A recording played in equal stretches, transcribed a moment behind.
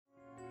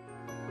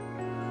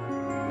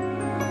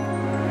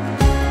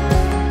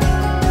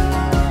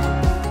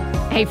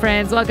Hey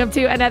friends, welcome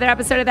to another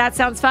episode of That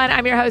Sounds Fun.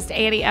 I'm your host,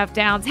 Annie F.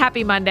 Downs.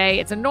 Happy Monday.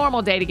 It's a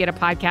normal day to get a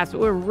podcast, but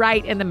we're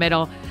right in the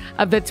middle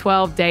of the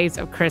 12 days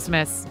of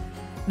Christmas.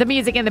 The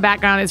music in the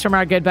background is from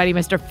our good buddy,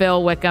 Mr.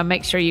 Phil Wickham.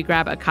 Make sure you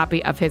grab a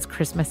copy of his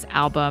Christmas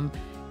album.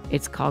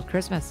 It's called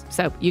Christmas.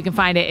 So you can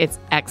find it. It's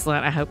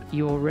excellent. I hope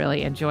you will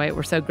really enjoy it.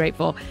 We're so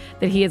grateful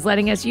that he is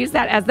letting us use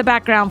that as the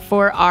background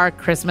for our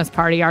Christmas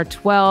party, our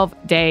 12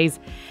 days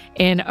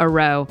in a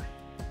row.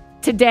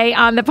 Today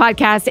on the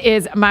podcast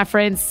is my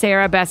friend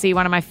Sarah Bessey,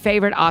 one of my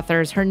favorite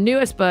authors. Her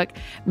newest book,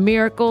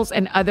 Miracles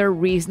and Other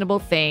Reasonable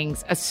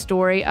Things, a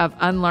story of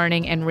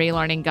unlearning and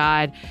relearning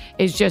God,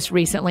 is just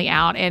recently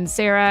out. And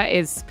Sarah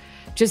is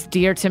just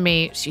dear to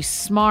me. She's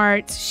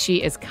smart,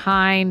 she is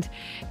kind,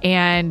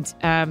 and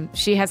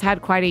she has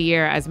had quite a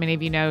year. As many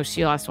of you know,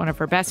 she lost one of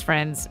her best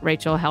friends,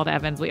 Rachel Held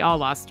Evans. We all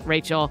lost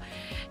Rachel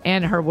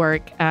and her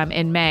work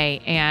in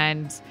May.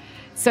 And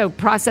so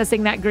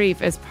processing that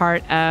grief is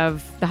part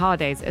of the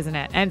holidays, isn't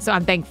it? And so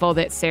I'm thankful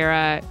that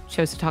Sarah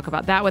chose to talk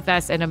about that with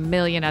us and a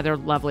million other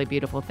lovely,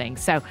 beautiful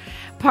things. So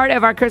part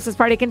of our Christmas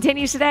party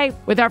continues today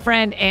with our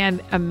friend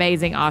and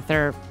amazing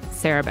author,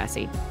 Sarah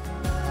Bessey.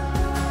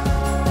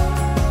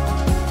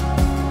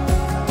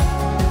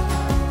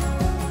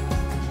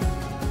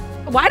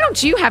 Why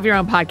don't you have your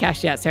own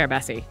podcast yet, Sarah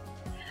Bessey?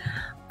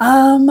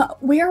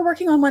 We are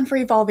working on one for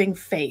Evolving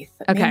Faith,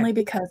 Okay. mainly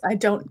because I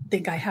don't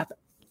think I have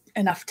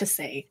enough to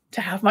say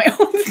to have my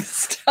own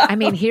stuff. I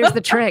mean, here's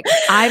the trick.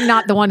 I'm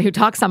not the one who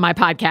talks on my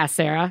podcast,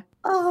 Sarah.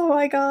 Oh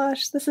my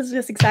gosh, this is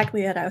just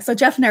exactly it. So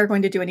Jeff and I are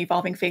going to do an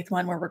Evolving Faith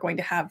one where we're going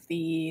to have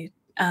the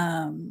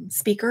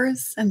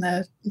speakers and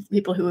the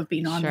people who have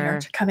been on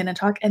there to come in and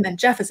talk. And then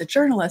Jeff is a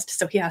journalist,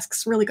 so he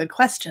asks really good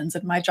questions.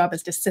 And my job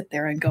is to sit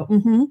there and go,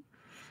 mm-hmm.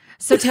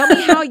 So tell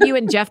me how you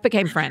and Jeff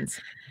became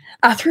friends.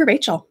 Through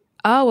Rachel.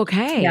 Oh,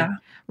 okay. Yeah.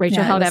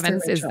 Rachel Held it was through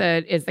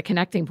Evans is the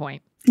connecting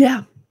point.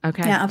 Yeah.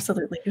 Okay. Yeah,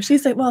 absolutely.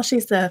 She's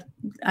the,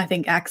 I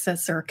think,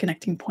 access or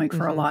connecting point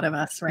for a lot of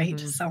us, right?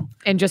 Mm-hmm. So,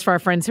 and just for our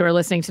friends who are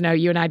listening to know,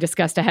 you and I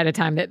discussed ahead of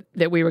time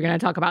that we were going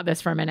to talk about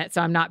this for a minute.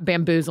 So I'm not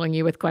bamboozling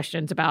you with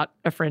questions about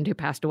a friend who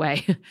passed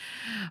away.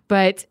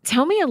 But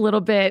tell me a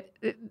little bit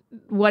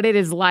what it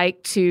is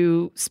like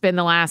to spend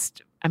the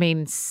last,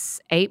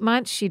 8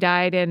 months. She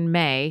died in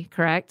May,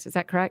 correct? Is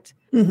that correct?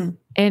 mm-hmm.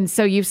 And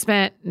so you've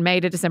spent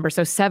May to December,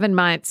 so 7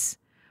 months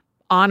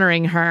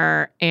honoring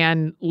her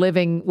and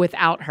living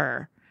without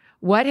her.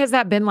 What has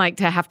that been like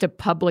to have to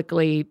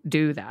publicly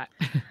do that?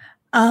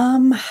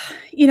 I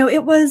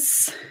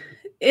guess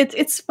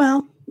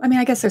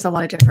there's a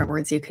lot of different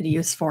words you could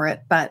use for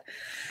it, but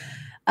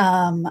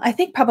I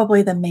think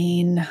probably the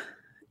main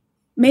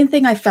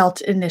thing I felt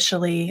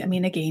initially,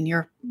 again,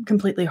 you're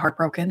completely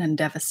heartbroken and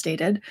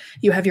devastated.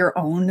 You have your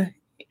own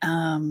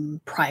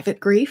private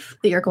grief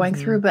that you're going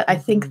through, but I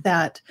think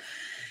that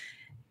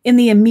in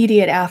the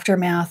immediate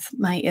aftermath,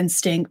 my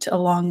instinct,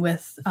 along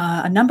with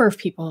a number of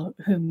people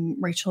whom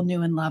Rachel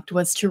knew and loved,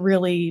 was to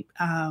really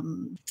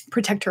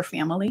protect her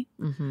family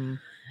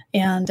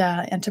and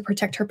to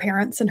protect her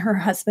parents and her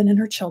husband and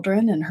her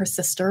children and her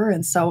sister.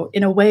 And so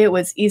in a way, it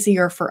was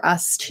easier for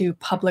us to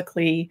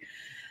publicly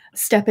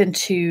step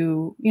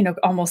into,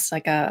 almost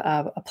like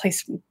a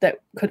place that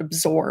could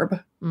absorb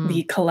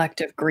the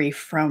collective grief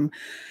from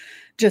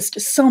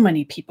just so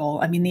many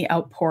people. The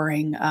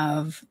outpouring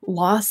of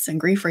loss and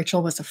grief.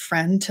 Rachel was a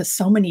friend to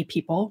so many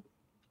people,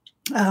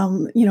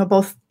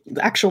 both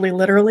actually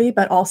literally,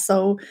 but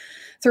also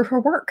through her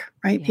work,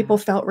 right? Yeah. People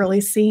felt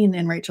really seen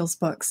in Rachel's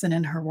books and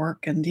in her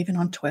work and even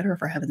on Twitter,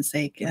 for heaven's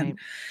sake. Right. And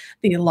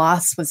the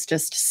loss was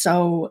just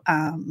so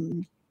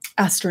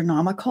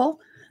astronomical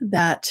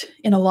that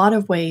in a lot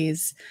of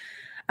ways,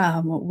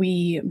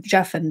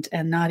 Jeff and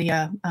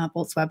Nadia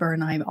Bolz-Weber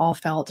and I all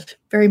felt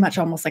very much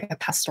almost like a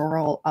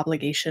pastoral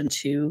obligation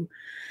to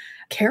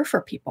care for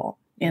people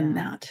in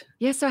that.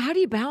 Yeah. So how do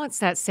you balance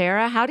that,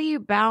 Sarah? How do you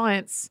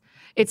balance?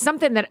 It's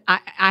something that I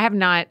have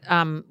not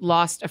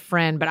lost a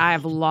friend, but I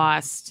have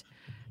lost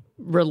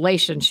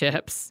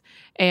relationships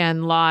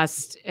and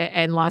lost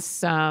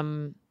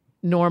some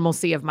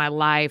normalcy of my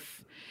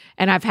life.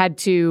 And I've had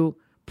to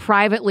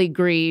privately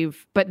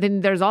grieve, but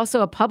then there's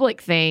also a public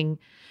thing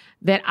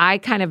that I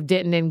kind of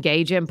didn't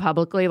engage in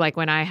publicly, like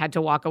when I had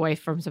to walk away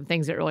from some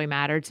things that really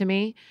mattered to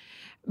me,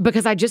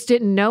 because I just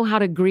didn't know how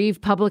to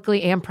grieve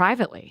publicly and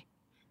privately.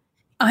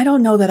 I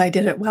don't know that I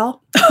did it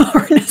well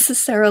or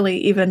necessarily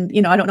even,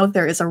 I don't know if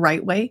there is a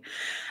right way.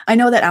 I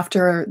know that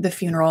after the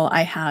funeral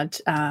I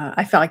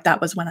felt like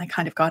that was when I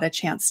kind of got a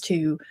chance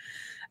to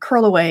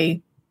curl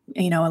away,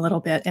 a little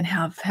bit and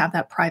have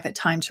that private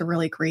time to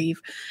really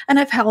grieve. And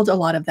I've held a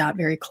lot of that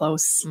very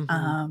close,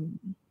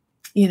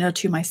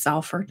 to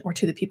myself or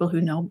to the people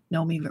who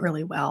know me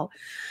really well.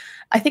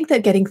 I think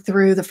that getting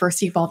through the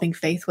first Evolving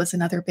Faith was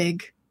another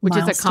big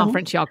milestone. Is a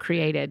conference y'all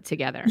created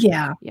together.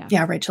 Yeah.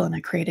 Rachel and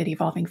I created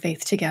Evolving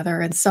Faith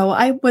together. And so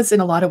I was in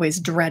a lot of ways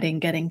dreading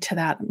getting to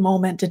that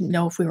moment, didn't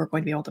know if we were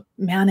going to be able to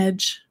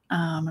manage.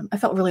 I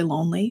felt really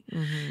lonely.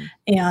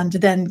 And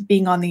then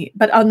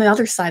but on the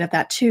other side of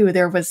that too,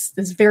 there was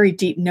this very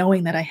deep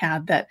knowing that I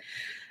had that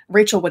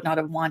Rachel would not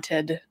have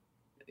wanted,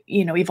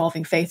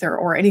 evolving faith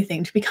or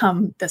anything to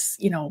become this,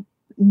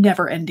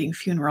 never ending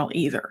funeral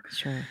either.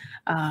 Sure.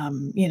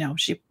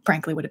 She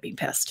frankly would have been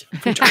pissed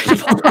if we tried to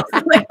pull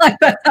something like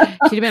that.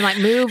 She'd have been like,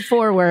 move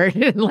forward.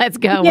 Let's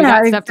go. We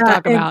got stuff to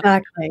talk about.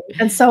 Exactly.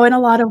 And so in a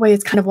lot of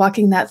ways, kind of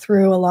walking that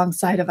through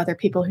alongside of other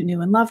people who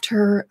knew and loved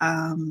her,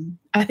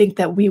 I think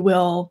that we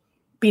will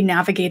be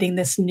navigating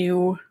this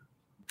new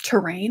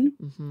terrain,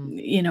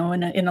 in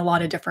a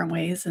lot of different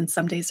ways. And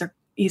some days are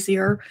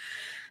easier.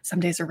 Some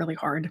days are really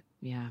hard.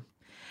 Yeah.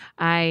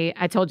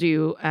 I told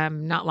you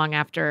not long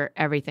after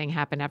everything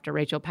happened, after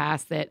Rachel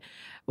passed, that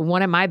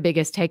one of my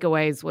biggest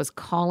takeaways was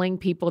calling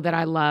people that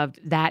I loved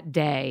that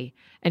day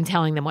and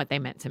telling them what they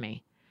meant to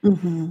me.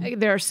 Mm-hmm.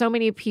 There are so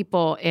many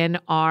people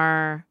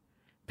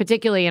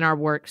particularly in our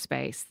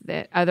workspace,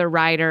 that other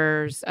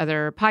writers,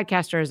 other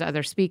podcasters,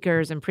 other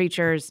speakers and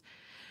preachers,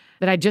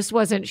 that I just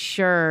wasn't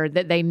sure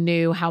that they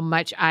knew how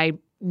much I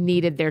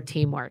needed their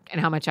teamwork and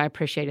how much I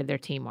appreciated their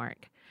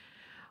teamwork.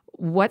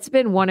 What's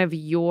been one of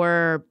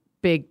your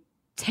big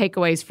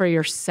takeaways for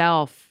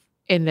yourself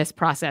in this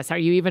process? Are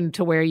you even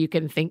to where you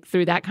can think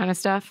through that kind of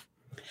stuff?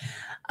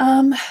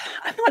 I'm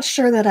not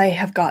sure that I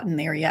have gotten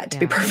there yet, to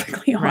be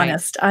perfectly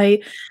honest.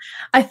 I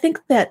think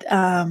that,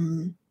 a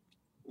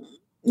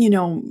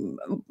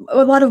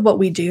lot of what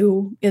we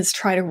do is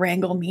try to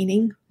wrangle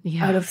meaning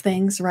out of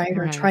things, right?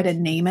 Or try to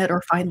name it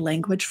or find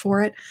language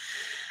for it.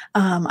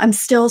 I'm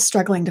still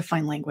struggling to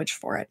find language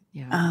for it.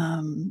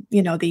 Yeah.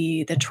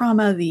 The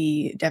trauma,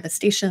 the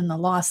devastation, the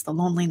loss, the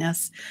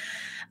loneliness.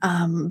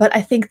 But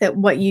I think that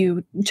what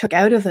you took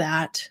out of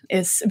that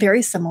is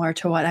very similar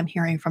to what I'm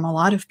hearing from a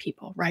lot of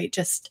people, right?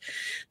 Just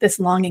this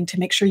longing to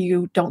make sure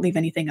you don't leave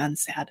anything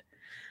unsaid,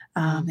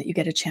 that you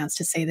get a chance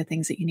to say the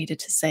things that you needed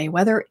to say,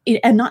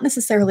 and not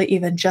necessarily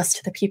even just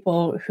to the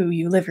people who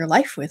you live your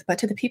life with, but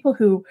to the people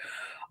who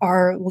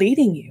are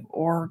leading you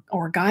or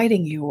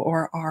guiding you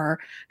or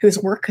whose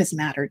work has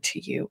mattered to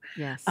you.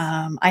 Yes.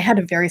 I had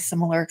a very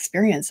similar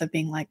experience of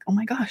being like, oh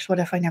my gosh, what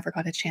if I never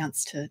got a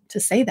chance to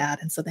say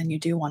that? And so then you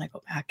do want to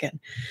go back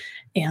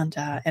and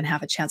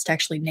have a chance to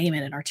actually name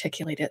it and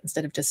articulate it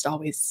instead of just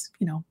always,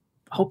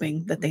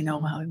 hoping that they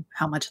know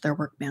how much their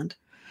work meant.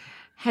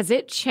 Has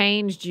it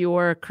changed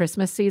your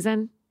Christmas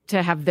season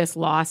to have this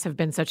loss have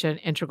been such an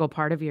integral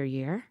part of your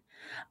year?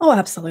 Oh,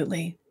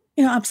 absolutely.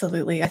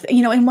 Absolutely.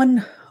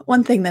 And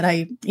one thing that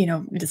I,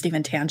 just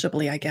even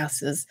tangibly, I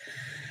guess, is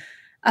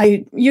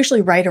I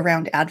usually write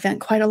around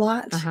Advent quite a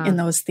lot in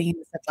those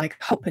themes of like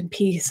hope and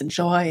peace and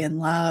joy and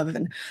love.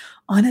 And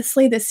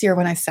honestly, this year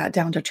when I sat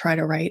down to try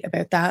to write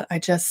about that, I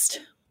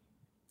just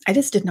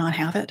did not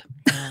have it.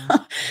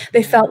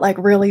 They felt like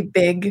really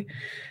big,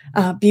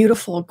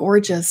 beautiful,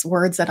 gorgeous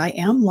words that I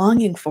am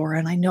longing for.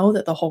 And I know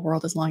that the whole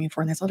world is longing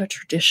for. And there's a lot of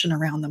tradition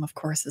around them, of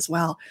course, as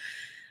well.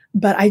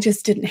 But I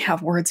just didn't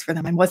have words for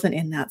them. I wasn't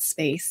in that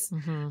space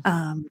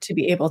to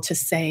be able to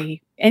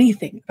say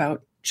anything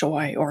about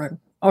joy or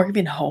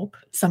even hope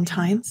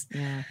sometimes.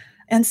 Yeah.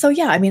 And so,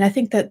 I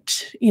think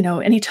that,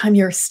 anytime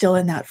you're still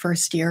in that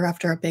first year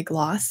after a big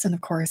loss, and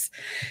of course,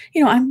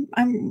 I'm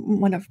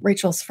one of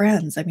Rachel's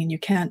friends. I mean, you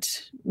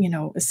can't,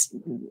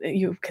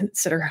 you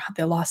consider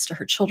the loss to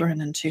her children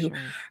and to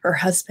her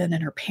husband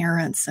and her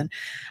parents. And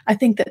I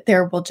think that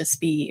there will just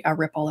be a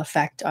ripple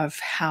effect of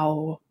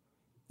how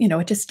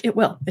it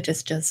will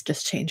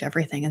just change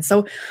everything. And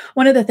so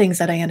one of the things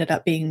that I ended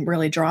up being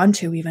really drawn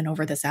to even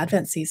over this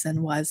Advent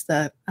season was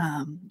the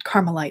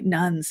Carmelite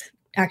nuns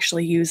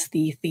actually use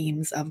the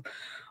themes of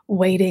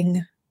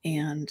waiting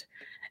and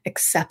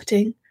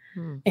accepting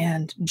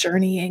and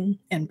journeying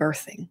and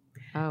birthing.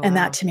 Oh, and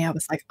that to me, I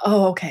was like,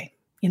 oh, okay.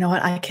 You know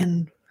what? I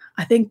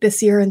think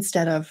this year,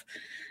 instead of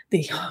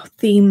the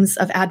themes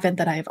of Advent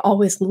that I've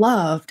always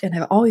loved and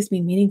have always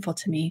been meaningful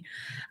to me,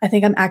 I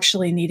think I'm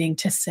actually needing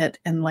to sit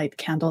and light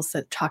candles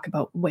that talk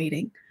about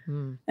waiting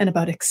and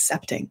about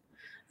accepting.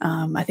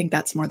 I think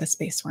that's more the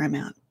space where I'm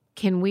at.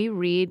 Can we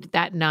read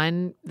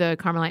the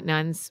Carmelite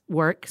nuns'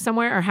 work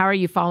somewhere, or how are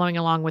you following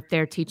along with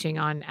their teaching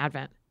on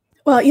Advent?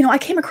 Well, I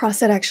came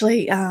across it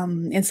actually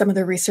in some of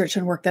the research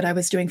and work that I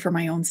was doing for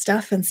my own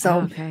stuff. And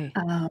so,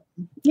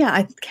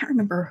 I can't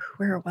remember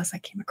where it was I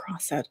came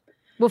across it.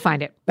 We'll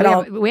find it.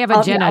 But we have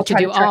a Jenna to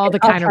do all the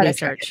kind of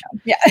research.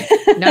 Yeah.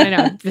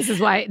 No. This is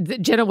why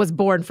Jenna was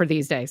born for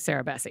these days,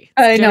 Sarah Bessie.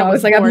 I know. I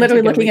was like, I'm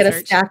literally looking at a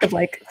stack of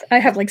I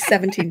have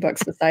 17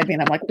 books beside me,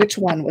 and I'm like, which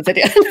one was it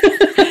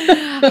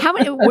in? How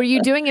many were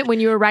you doing it when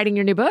you were writing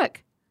your new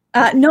book?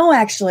 No,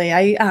 actually,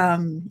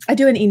 I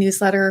do an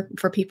e-newsletter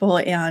for people,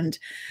 and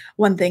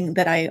one thing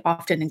that I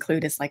often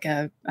include is like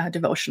a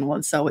devotional,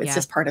 and so it's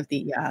just part of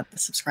the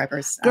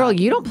subscribers. Girl,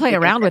 you don't play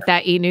around with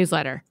that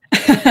e-newsletter.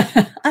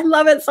 I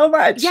love it so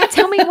much. Yeah,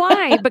 tell me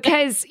why.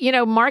 Because,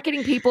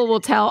 marketing people will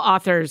tell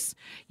authors,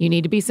 you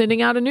need to be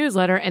sending out a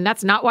newsletter, and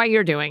that's not why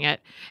you're doing it.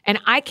 And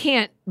I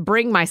can't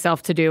bring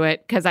myself to do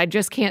it because I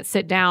just can't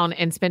sit down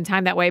and spend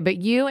time that way. But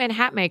you and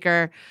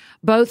Hatmaker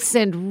both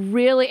send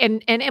really,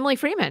 and Emily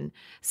Freeman,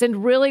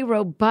 send really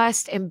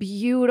robust and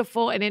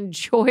beautiful and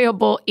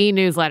enjoyable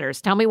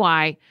e-newsletters. Tell me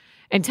why,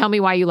 and tell me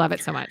why you love it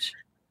so much.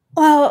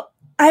 Well,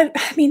 I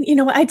mean,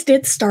 I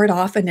did start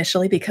off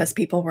initially because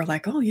people were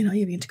like, oh, you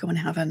need to go and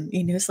have an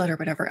e-newsletter or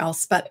whatever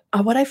else. But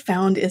what I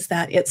found is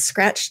that it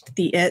scratched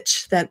the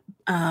itch that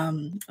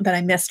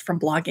I missed from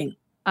blogging.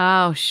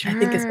 Oh, sure. I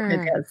think is what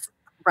it is,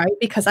 right?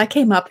 Because I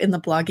came up in the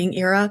blogging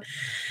era.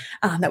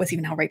 That was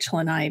even how Rachel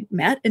and I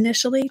met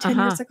initially 10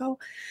 years ago.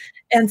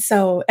 And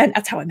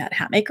that's how I met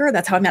Hatmaker.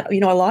 That's how I met, a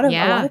lot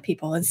of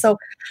people. And so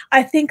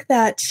I think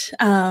that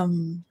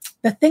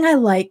the thing I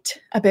liked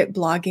about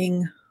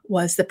blogging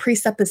was the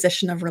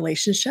presupposition of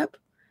relationship.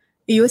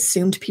 You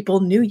assumed people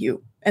knew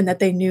you and that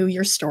they knew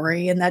your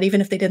story, and that even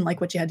if they didn't like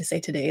what you had to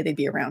say today, they'd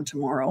be around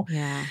tomorrow.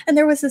 Yeah. And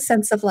there was a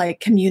sense of like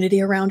community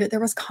around it. There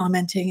was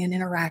commenting and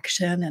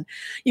interaction, and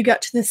you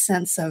got to this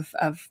sense of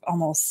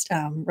almost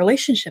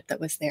relationship that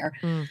was there.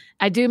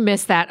 I do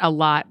miss that a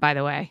lot, by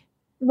the way.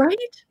 Right?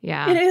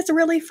 Yeah. It is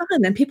really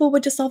fun. And people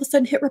would just all of a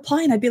sudden hit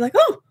reply, and I'd be like,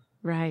 oh,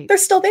 right, they're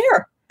still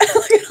there.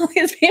 Look at all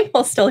these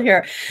people still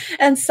here.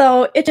 And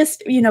so it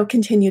just,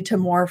 continued to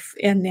morph.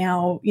 And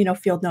now,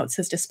 Field Notes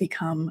has just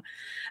become,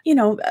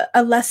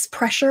 a less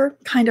pressure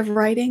kind of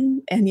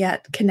writing, and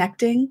yet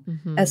connecting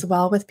as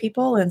well with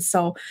people. And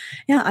so,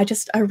 yeah,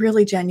 I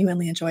really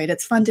genuinely enjoy it.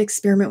 It's fun to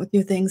experiment with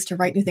new things, to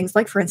write new things.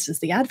 Like, for instance,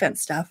 the Advent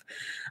stuff.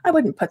 I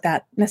wouldn't put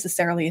that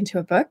necessarily into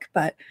a book,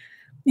 but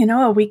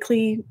a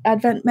weekly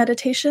Advent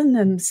meditation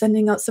and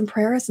sending out some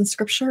prayers and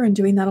scripture and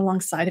doing that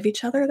alongside of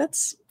each other.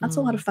 That's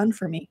a lot of fun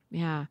for me.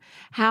 Yeah.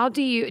 How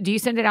do you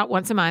send it out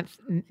once a month?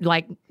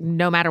 Like,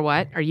 no matter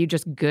what? Are you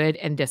just good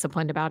and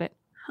disciplined about it?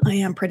 I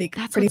am pretty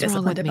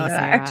disciplined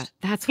about it.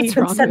 That's what's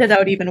wrong. Send it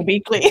out even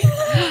weekly.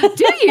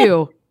 Do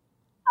you?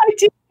 I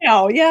do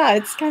now. Yeah.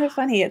 It's kind of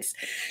funny.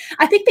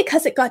 I think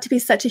because it got to be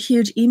such a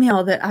huge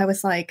email that I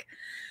was like,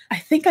 I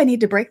think I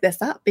need to break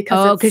this up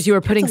because you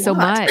were putting so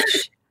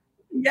much.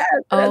 Yes,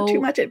 too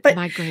much. But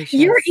my gracious.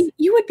 You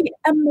would be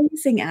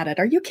amazing at it.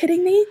 Are you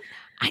kidding me?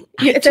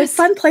 It's a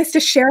fun place to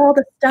share all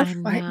the stuff,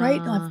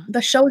 right?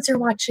 The shows you're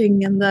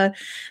watching and the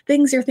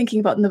things you're thinking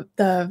about and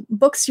the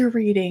books you're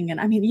reading. And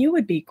I mean, you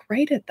would be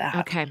great at that.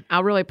 Okay.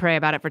 I'll really pray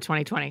about it for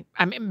 2020.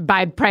 I mean,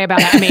 by pray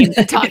about it, I mean,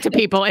 talk to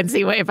people and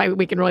see if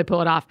we can really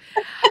pull it off.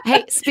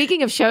 Hey,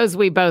 speaking of shows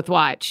we both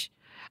watch,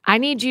 I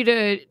need you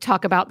to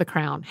talk about The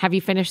Crown. Have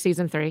you finished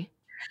season 3?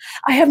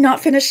 I have not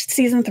finished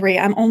season 3.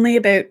 I'm only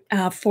about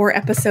 4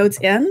 episodes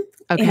in.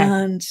 Okay.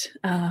 And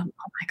oh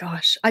my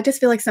gosh, I just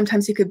feel like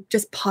sometimes you could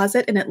just pause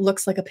it and it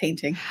looks like a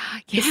painting.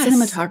 Yes. The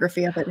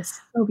cinematography of it is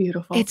so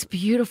beautiful. It's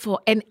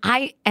beautiful. And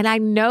I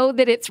know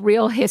that it's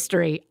real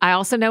history. I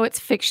also know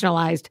it's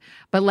fictionalized.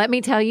 But let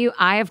me tell you,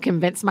 I have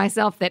convinced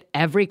myself that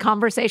every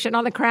conversation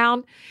on The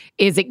Crown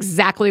is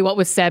exactly what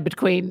was said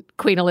between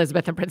Queen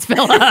Elizabeth and Prince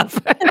Philip.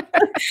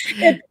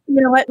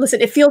 You know what?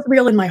 Listen, it feels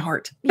real in my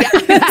heart. Yeah,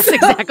 that's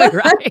exactly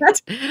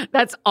right.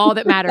 That's all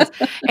that matters.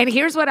 And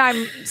here's what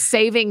I'm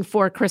saving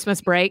for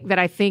Christmas break that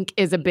I think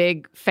is a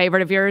big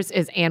favorite of yours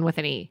is Anne with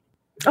an E.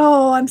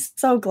 Oh, I'm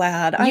so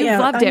glad. You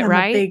loved it,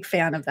 right? I'm a big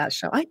fan of that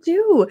show. I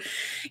do.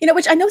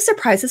 Which I know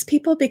surprises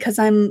people because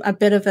I'm a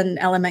bit of an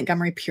Ella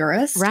Montgomery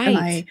purist. Right. And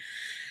I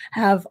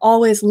have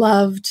always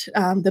loved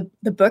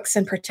the books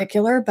in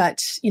particular,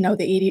 but,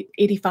 the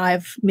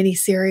 85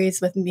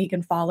 miniseries with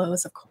Megan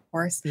Follows, of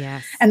course.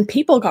 Yes. And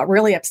people got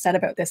really upset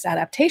about this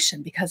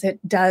adaptation because it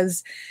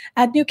does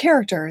add new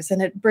characters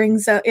and it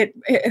brings up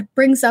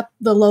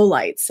the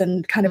lowlights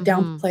and kind of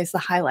downplays the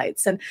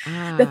highlights. And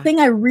the thing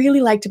I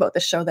really liked about the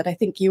show that I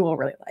think you will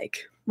really like,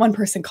 one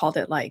person called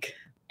it like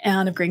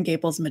Anne of Green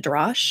Gables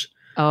Midrash.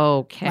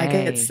 Okay. Like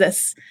it's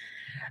this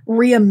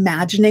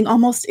reimagining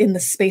almost in the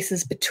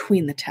spaces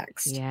between the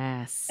text.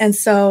 Yes. And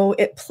so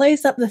it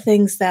plays up the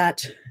things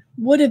that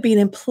would have been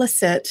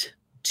implicit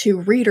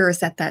to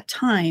readers at that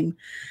time,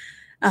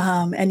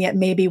 and yet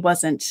maybe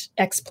wasn't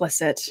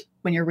explicit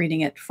when you're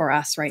reading it for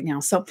us right now.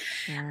 So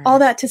all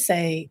that to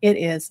say, it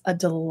is a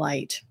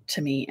delight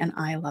to me, and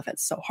I love it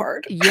so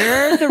hard.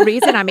 You're the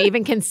reason I'm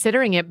even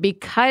considering it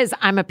because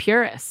I'm a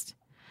purist.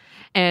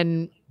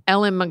 And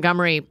Ellen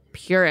Montgomery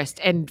purist.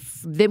 And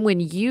then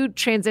when you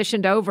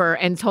transitioned over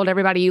and told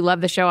everybody you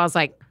love the show, I was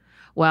like,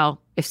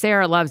 well, if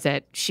Sarah loves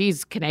it,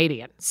 she's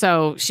Canadian.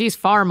 So she's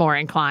far more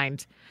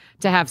inclined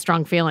to have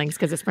strong feelings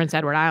because it's Prince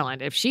Edward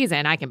Island. If she's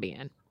in, I can be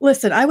in.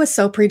 Listen, I was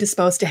so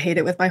predisposed to hate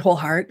it with my whole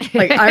heart.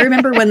 Like I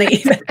remember when they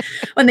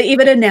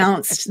even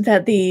announced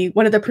that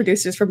one of the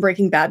producers from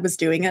Breaking Bad was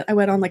doing it, I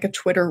went on like a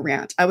Twitter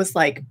rant. I was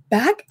like,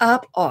 back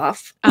up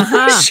off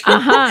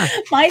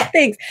my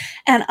things.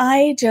 And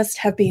I just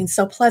have been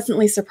so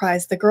pleasantly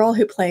surprised. The girl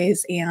who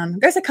plays Anne,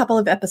 there's a couple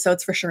of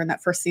episodes for sure in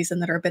that first season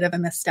that are a bit of a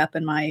misstep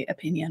in my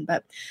opinion.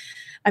 But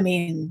I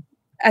mean,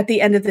 at the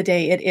end of the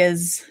day, it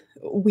is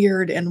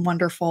weird and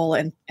wonderful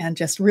and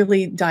just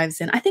really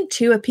dives in. I think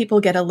too, if people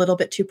get a little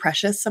bit too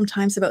precious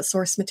sometimes about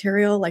source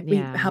material, like we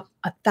have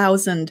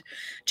 1,000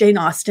 Jane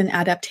Austen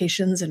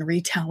adaptations and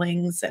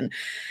retellings and,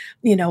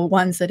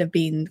 ones that have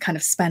been kind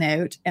of spun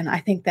out. And I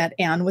think that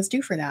Anne was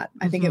due for that.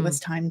 I think it was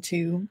time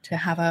to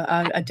have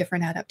a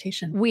different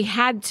adaptation. We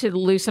had to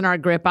loosen our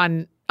grip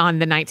on the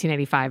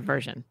 1985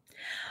 version.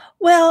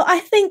 Well, I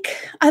think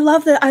I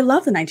love the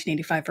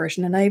 1985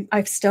 version, and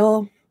I've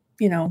still,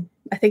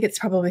 I think it's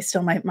probably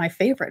still my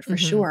favorite for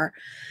Mhm. sure.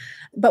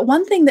 But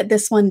one thing that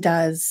this one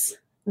does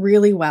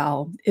really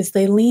well is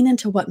they lean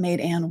into what made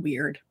Anne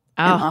weird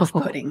and Oh,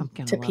 off-putting I'm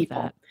gonna to love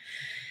people. that.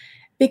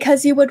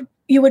 Because you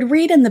would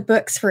read in the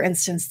books, for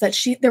instance, that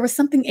there was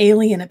something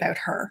alien about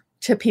her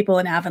to people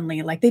in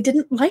Avonlea. Like they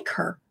didn't like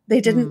her.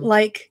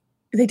 Mm.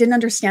 They didn't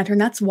understand her.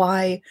 And that's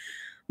why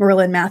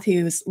Marilla and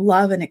Matthew's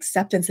love and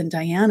acceptance in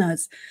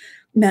Diana's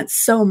meant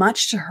so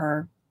much to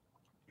her.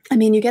 I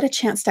mean, you get a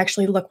chance to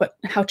actually look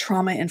how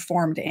trauma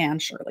informed Anne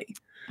Shirley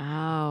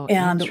Oh,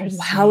 and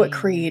how it interesting.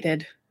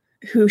 created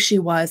who she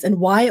was and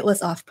why it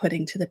was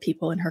off-putting to the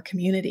people in her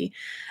community,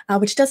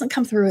 which doesn't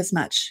come through as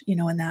much,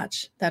 in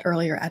that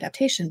earlier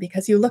adaptation.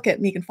 Because you look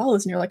at Megan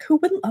Follows and you're like, who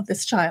wouldn't love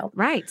this child?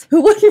 Right.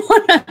 Who wouldn't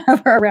want to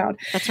have her around?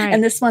 That's right.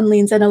 And this one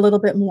leans in a little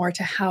bit more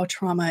to how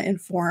trauma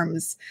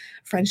informs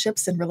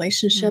friendships and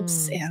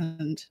relationships Mm.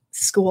 and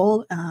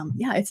school.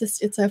 Yeah,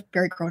 it's a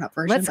very grown-up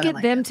version. Let's but I get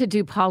like them it. to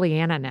do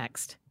Pollyanna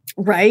next.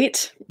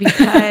 Right?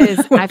 Because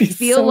That would I be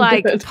feel so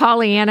like good.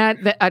 Pollyanna,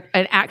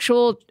 an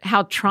actual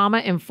how trauma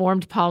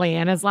informed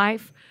Pollyanna's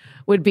life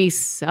would be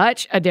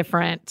such a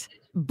different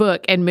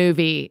book and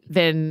movie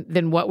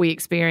than what we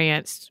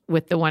experienced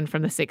with the one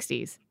from the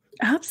 60s.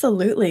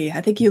 Absolutely.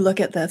 I think you look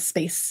at the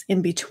space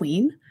in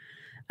between,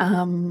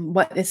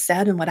 what is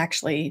said and what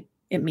actually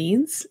it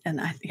means. And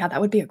yeah, that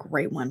would be a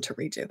great one to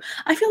redo.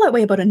 I feel that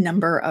way about a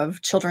number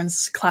of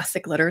children's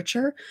classic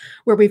literature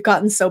where we've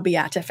gotten so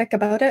beatific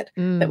about it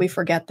that we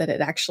forget that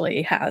it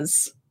actually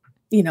has,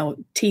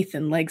 teeth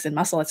and legs and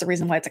muscle. That's the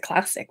reason why it's a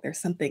classic. There's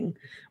something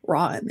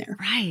raw in there.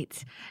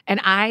 Right.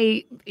 And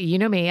you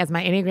know me, as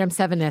my Enneagram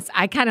 7ness,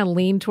 I kind of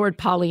lean toward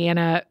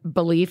Pollyanna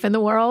belief in the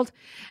world.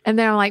 And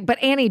then I'm like,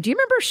 but Annie, do you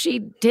remember she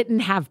didn't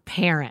have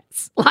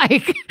parents?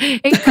 Like,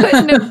 it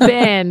couldn't have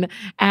been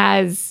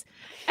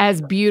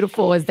as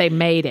beautiful as they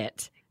made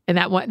it. And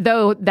that one,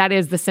 though that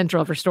is the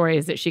central of her story,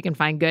 is that she can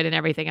find good in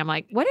everything. I'm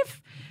like, what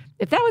if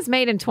that was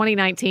made in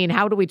 2019,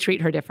 how do we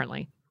treat her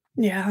differently?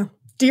 Yeah.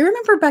 Do you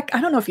remember back?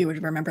 I don't know if you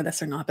would remember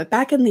this or not, but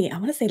back in I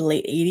want to say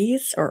late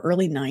 80s or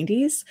early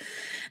 90s,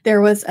 there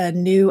was a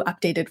new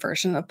updated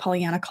version of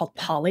Pollyanna called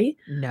Polly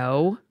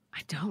No,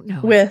 I don't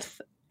know.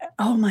 with,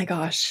 oh my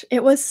gosh,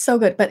 it was so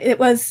good. But it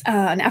was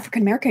an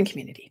African American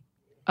community.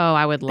 Oh,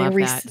 I would love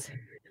that.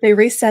 They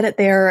reset it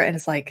there. And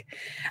it's like,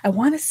 I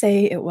want to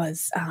say it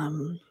was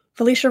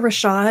Felicia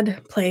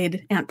Rashad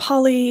played Aunt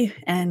Polly,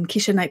 and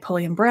Keisha Knight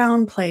Pulliam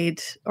Brown played,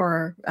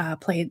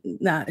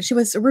 she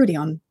was Rudy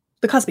on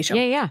The Cosby Show.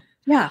 Yeah.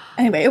 Yeah.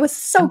 Anyway, it was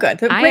so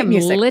good. I am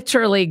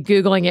literally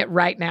Googling it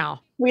right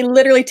now. We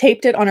literally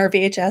taped it on our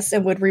VHS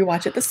and would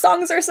rewatch it. The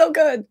songs are so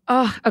good.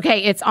 Oh,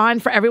 okay. It's on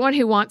for everyone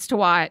who wants to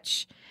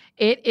watch.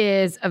 It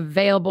is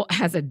available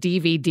as a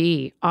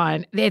DVD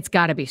on, it's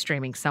got to be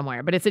streaming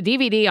somewhere, but it's a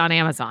DVD on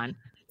Amazon.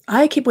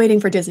 I keep waiting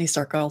for Disney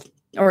Circle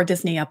or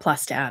Disney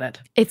Plus to add it.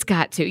 It's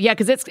got to. Yeah,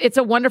 because it's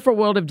a Wonderful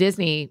World of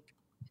Disney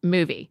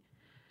movie.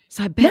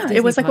 So I bet Disney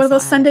it was like one of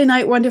those Sunday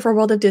night Wonderful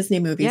World of Disney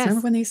movies. Yes.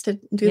 Remember when they used to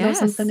do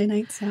those on Sunday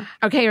nights? Yeah.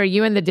 Okay, are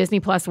you in the Disney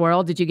Plus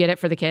world? Did you get it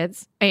for the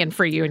kids and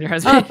for you and your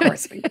husband? Of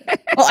course we did.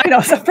 Well, I know.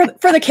 So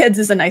for the kids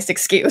is a nice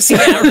excuse. Yeah,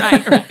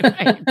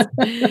 right.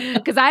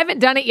 Because I haven't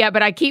done it yet,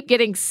 but I keep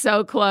getting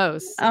so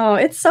close. Oh,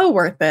 it's so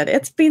worth it.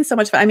 It's been so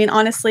much fun. I mean,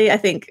 honestly, I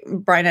think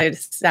Brian and I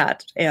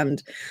sat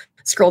and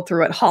scrolled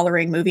through it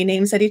hollering movie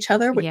names at each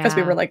other because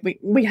we were like,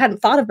 we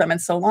hadn't thought of them in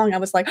so long. I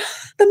was like,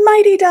 the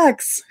Mighty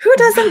Ducks. Who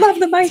doesn't love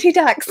the Mighty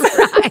Ducks?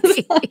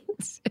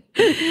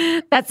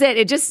 Right. That's it.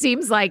 It just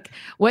seems like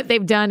what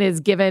they've done is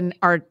given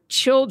our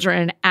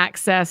children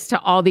access to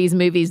all these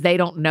movies they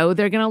don't know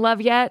they're going to love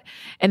yet.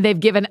 And they've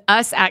given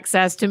us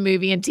access to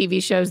movie and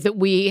TV shows that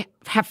we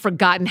have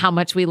forgotten how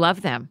much we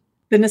love them.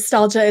 The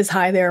nostalgia is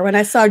high there. When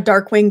I saw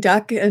Darkwing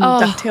Duck and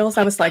DuckTales,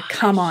 I was like,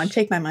 come on,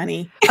 take my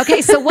money.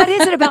 Okay, so what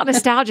is it about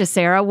nostalgia,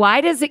 Sarah? Why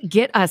does it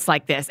get us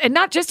like this? And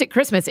not just at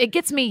Christmas. It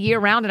gets me year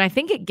round, and I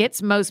think it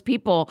gets most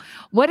people.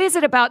 What is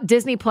it about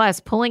Disney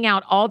Plus pulling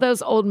out all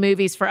those old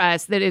movies for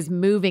us that is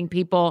moving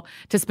people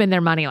to spend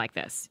their money like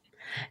this?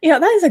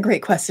 That is a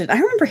great question. I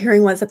remember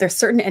hearing once that there's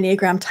certain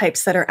Enneagram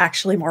types that are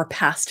actually more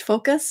past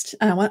focused.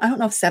 I don't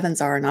know if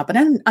 7s are or not, but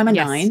I'm a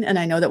 9, and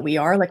I know that we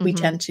are. Like we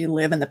tend to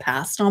live in the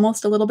past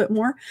almost a little bit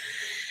more.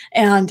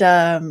 And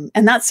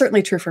that's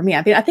certainly true for me.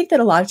 I mean, I think that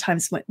a lot of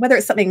times, whether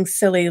it's something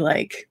silly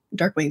like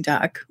Darkwing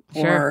Duck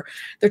or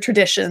the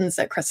traditions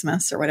at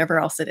Christmas or whatever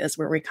else it is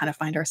where we kind of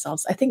find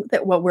ourselves, I think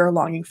that what we're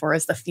longing for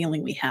is the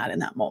feeling we had in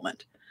that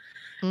moment.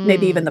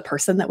 Maybe even the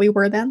person that we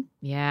were then.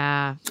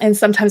 Yeah. And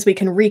sometimes we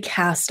can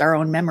recast our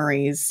own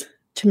memories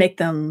to make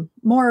them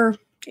more,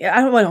 I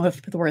don't know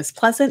if the word is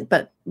pleasant,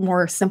 but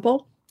more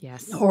simple.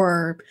 Yes.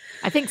 Or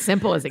I think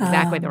simple is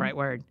exactly the right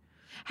word.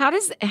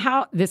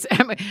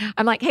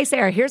 I'm like, hey,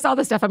 Sarah, here's all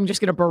the stuff I'm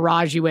just going to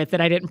barrage you with that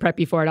I didn't prep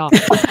you for at all.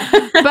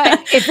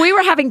 But if we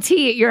were having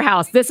tea at your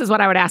house, this is what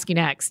I would ask you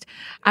next.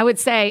 I would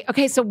say,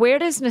 okay, so where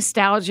does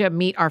nostalgia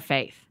meet our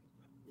faith?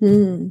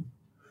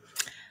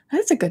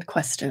 That's a good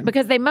question.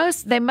 Because they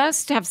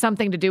must have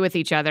something to do with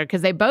each other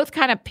because they both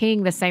kind of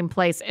ping the same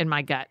place in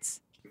my guts.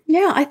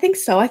 Yeah, I think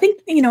so. I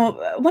think,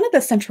 one of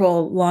the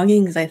central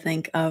longings, I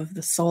think, of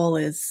the soul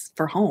is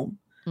for home,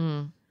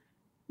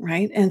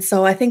 right? And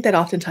so I think that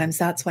oftentimes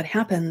that's what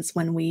happens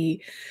when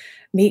we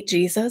meet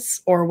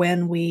Jesus or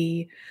when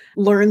we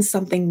learn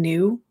something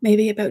new,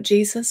 maybe about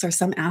Jesus or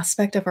some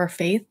aspect of our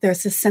faith.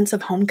 There's this sense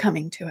of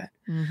homecoming to it.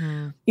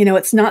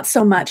 It's not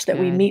so much that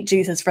we meet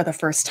Jesus for the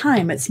first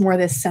time. It's more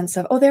this sense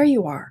of, oh, there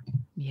you are.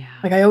 Yeah.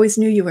 Like I always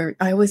knew you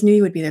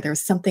would be there. There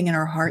was something in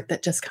our heart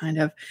that just kind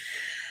of,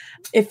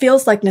 it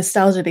feels like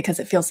nostalgia because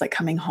it feels like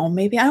coming home.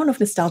 Maybe I don't know if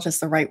nostalgia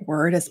is the right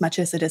word as much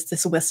as it is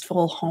this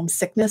wistful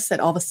homesickness that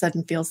all of a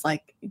sudden feels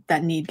like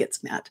that need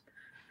gets met.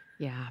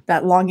 Yeah.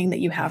 That longing that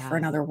you have for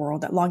another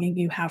world, that longing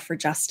you have for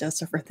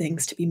justice or for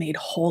things to be made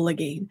whole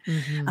again.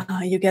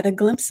 You get a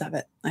glimpse of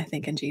it, I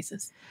think, in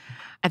Jesus.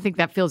 I think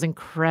that feels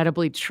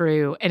incredibly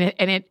true.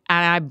 And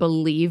I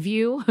believe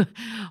you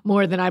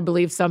more than I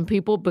believe some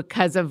people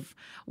because of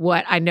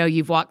what I know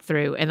you've walked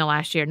through in the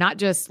last year, not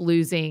just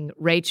losing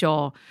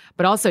Rachel,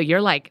 but also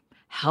your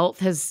health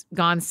has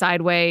gone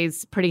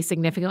sideways pretty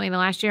significantly in the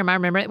last year. I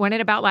remember, wasn't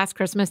it about last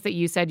Christmas that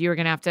you said you were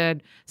going to have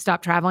to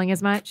stop traveling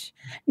as much?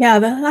 Yeah,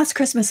 the last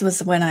Christmas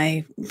was when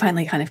I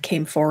finally kind of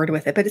came forward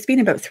with it, but it's been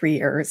about 3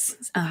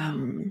 years,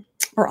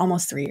 or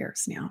almost 3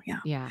 years now. Yeah.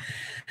 Yeah.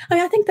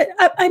 I think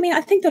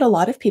that a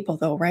lot of people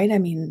though, right? I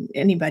mean,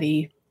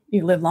 anybody,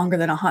 you live longer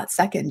than a hot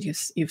second,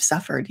 you've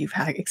suffered, you've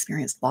had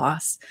experienced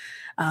loss.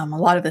 A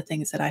lot of the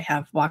things that I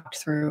have walked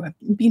through have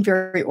been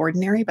very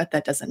ordinary, but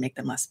that doesn't make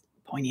them less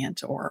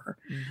poignant or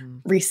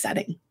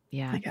resetting,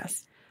 I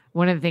guess.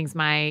 One of the things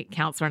my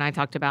counselor and I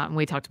talked about, and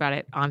we talked about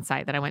it on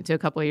site that I went to a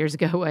couple of years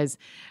ago, was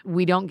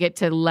we don't get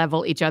to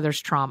level each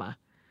other's trauma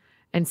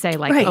and say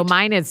oh,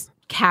 mine is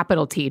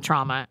capital T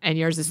trauma and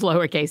yours is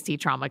lowercase t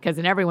trauma. Because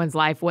in everyone's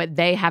life, what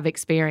they have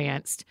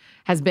experienced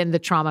has been the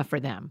trauma for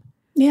them.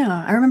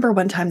 Yeah. I remember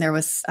one time there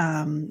was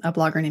a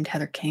blogger named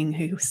Heather King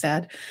who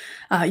said,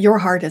 your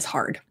heart is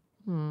hard.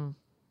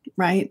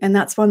 Right. And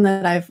that's one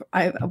that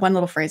one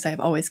little phrase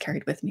I've always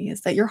carried with me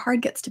is that your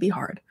heart gets to be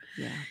hard.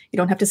 Yeah. You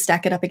don't have to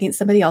stack it up against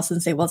somebody else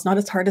and say, well, it's not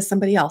as hard as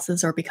somebody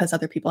else's or because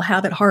other people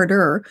have it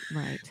harder.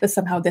 Right. That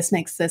somehow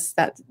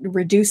that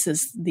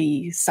reduces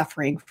the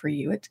suffering for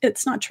you.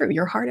 It's not true.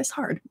 Your heart is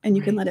hard and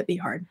you can let it be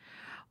hard.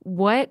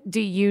 What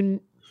do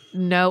you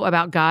know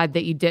about God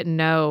that you didn't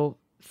know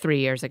 3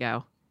 years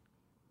ago?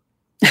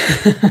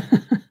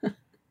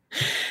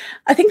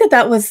 I think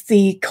that was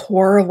the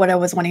core of what I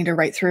was wanting to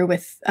write through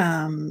with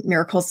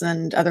Miracles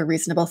and Other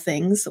Reasonable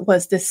Things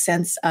was this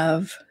sense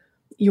of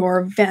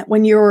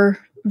when your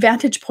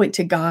vantage point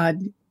to God,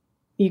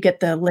 you get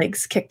the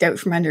legs kicked out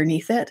from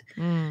underneath it.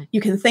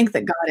 You can think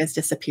that God has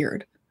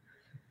disappeared.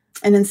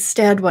 And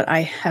instead, what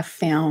I have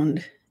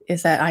found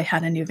is that I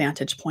had a new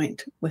vantage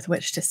point with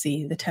which to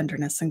see the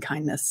tenderness and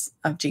kindness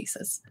of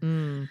Jesus.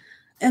 And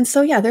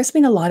so, there's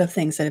been a lot of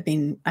things that have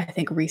been, I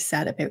think,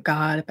 reset about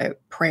God, about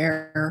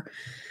prayer,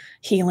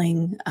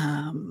 healing.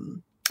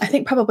 I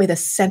think probably the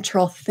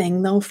central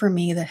thing, though, for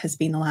me that has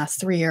been the last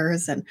 3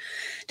 years and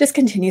just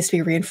continues to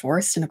be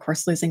reinforced. And of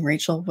course, losing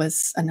Rachel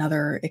was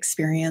another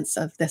experience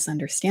of this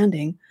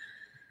understanding,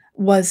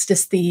 was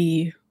just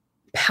the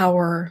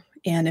power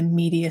and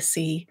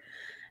immediacy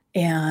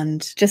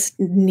and just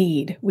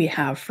need we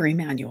have for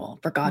Emmanuel,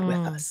 for God with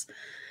us.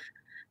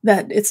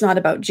 That it's not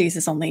about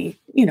Jesus only,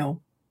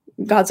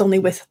 God's only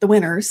with the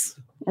winners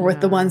or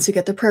with the ones who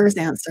get their prayers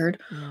answered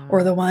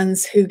or the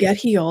ones who get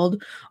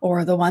healed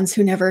or the ones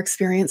who never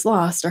experience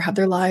loss or have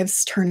their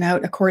lives turn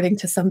out according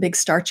to some big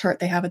star chart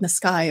they have in the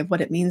sky of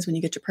what it means when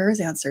you get your prayers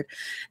answered.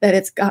 That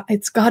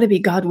it's got to be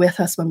God with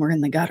us when we're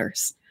in the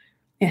gutters.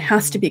 It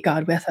has to be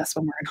God with us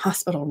when we're in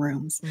hospital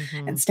rooms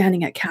and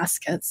standing at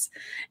caskets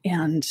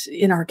and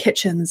in our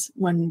kitchens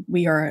when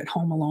we are at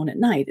home alone at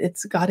night.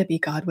 It's got to be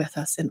God with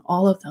us in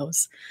all of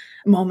those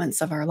moments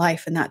of our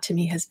life. And that to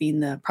me has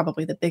been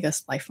probably the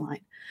biggest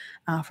lifeline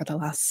for the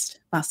last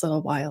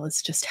little while,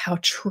 is just how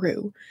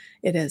true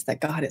it is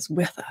that God is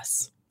with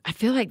us. I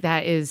feel like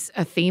that is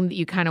a theme that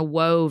you kind of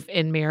wove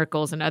in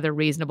Miracles and Other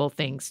Reasonable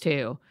Things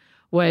too,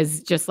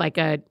 was just like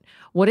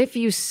what if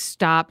you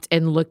stopped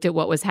and looked at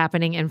what was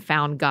happening and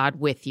found God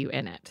with you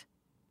in it?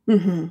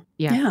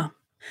 Yeah.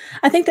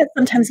 I think that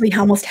sometimes we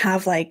almost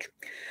have I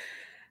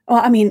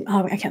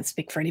can't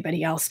speak for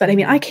anybody else, but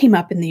I came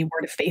up in the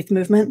Word of Faith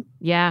movement.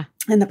 Yeah.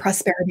 And the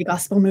prosperity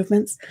gospel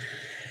movements,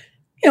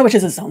 which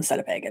is its own set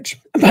of baggage.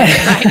 But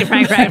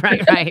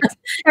right.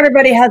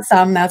 Everybody had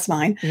some, that's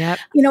mine. Yep.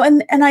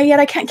 And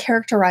I can't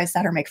characterize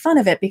that or make fun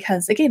of it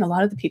because again, a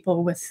lot of the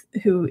people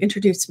who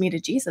introduced me to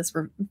Jesus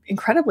were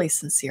incredibly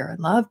sincere and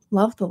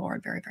loved the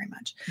Lord very, very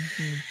much.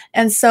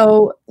 And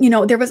so,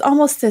 there was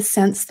almost this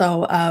sense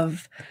though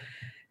of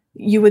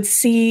you would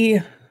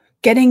see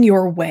getting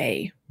your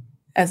way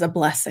as a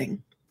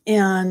blessing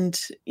And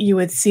you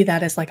would see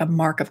that as like a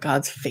mark of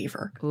God's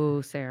favor.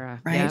 Ooh, Sarah.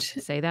 Right. Yep,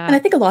 say that. And I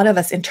think a lot of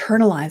us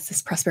internalize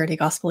this prosperity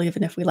gospel,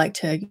 even if we like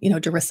to,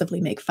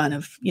 derisively make fun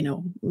of,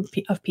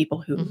 of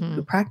people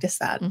who practice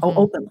that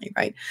openly,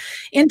 right?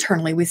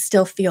 Internally, we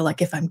still feel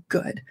like if I'm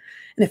good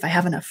and if I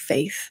have enough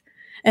faith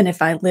and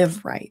if I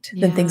live right,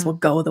 then things will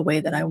go the way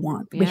that I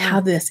want. We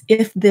have this,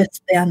 if this,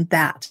 then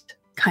that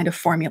kind of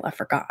formula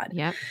for God.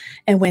 Yep.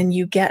 And when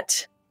you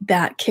get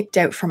that kicked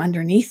out from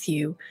underneath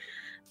you,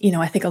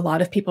 I think a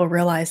lot of people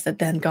realize that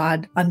then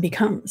God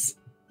unbecomes,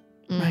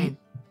 right?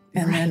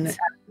 And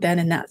then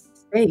in that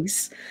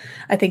space,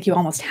 I think you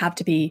almost have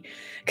to be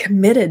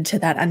committed to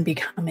that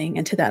unbecoming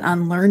and to that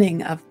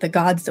unlearning of the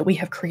gods that we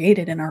have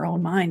created in our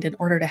own mind in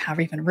order to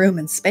have even room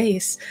and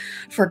space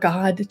for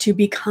God to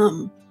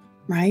become,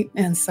 right?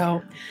 And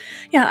so,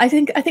 I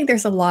think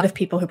there's a lot of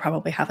people who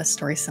probably have a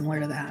story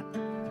similar to that.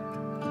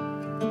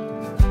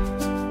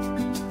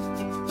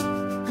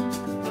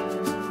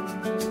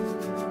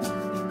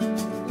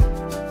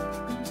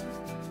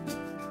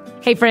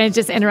 Hey friends,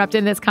 just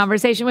interrupting this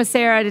conversation with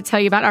Sarah to tell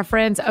you about our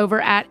friends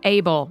over at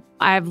Able.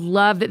 I've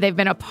loved that they've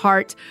been a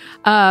part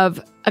of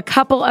a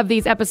couple of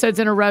these episodes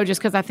in a row just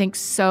because I think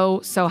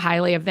so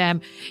highly of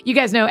them. You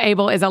guys know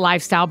Able is a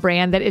lifestyle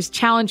brand that is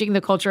challenging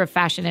the culture of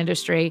fashion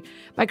industry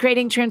by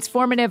creating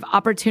transformative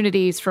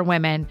opportunities for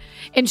women.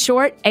 In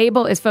short,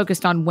 Able is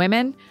focused on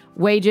women,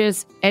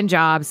 wages, and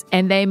jobs,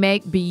 and they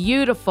make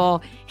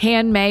beautiful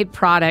handmade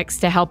products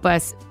to help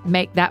us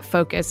make that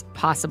focus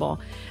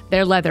possible.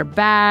 Their leather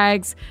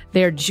bags,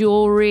 their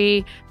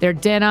jewelry, their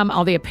denim,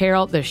 all the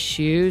apparel, the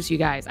shoes, you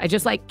guys. I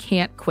just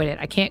can't quit it.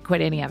 I can't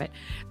quit any of it.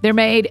 They're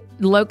made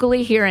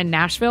locally here in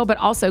Nashville, but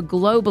also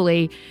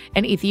globally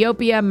in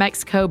Ethiopia,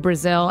 Mexico,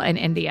 Brazil, and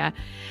India.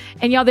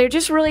 And y'all, they're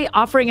just really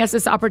offering us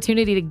this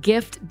opportunity to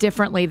gift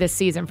differently this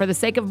season for the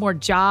sake of more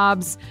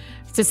jobs,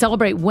 to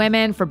celebrate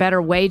women, for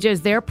better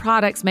wages. Their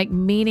products make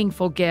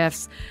meaningful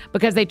gifts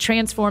because they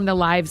transform the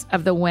lives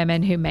of the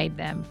women who made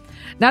them.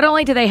 Not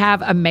only do they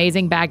have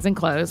amazing bags and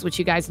clothes, which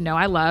you guys know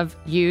I love,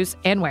 use,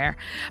 and wear,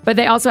 but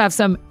they also have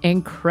some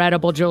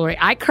incredible jewelry.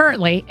 I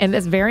currently, in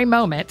this very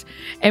moment,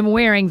 am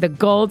wearing the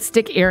gold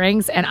stick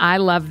earrings, and I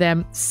love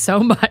them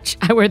so much.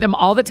 I wear them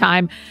all the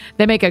time.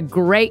 They make a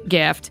great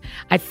gift.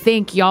 I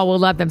think y'all will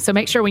love them. So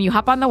make sure when you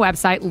hop on the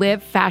website,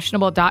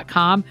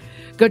 livefashionable.com,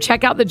 go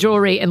check out the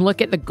jewelry and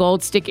look at the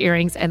gold stick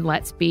earrings, and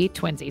let's be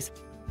twinsies.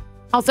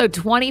 Also,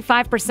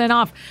 25%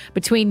 off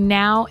between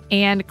now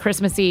and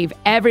Christmas Eve.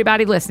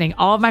 Everybody listening,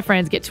 all of my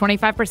friends get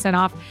 25%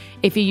 off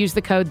if you use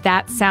the code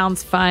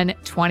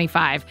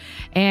ThatSoundsFun25.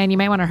 And you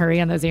may want to hurry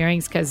on those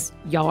earrings because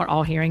y'all are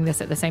all hearing this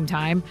at the same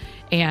time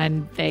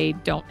and they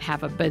don't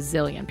have a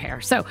bazillion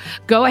pair. So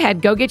go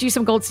ahead, go get you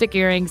some gold stick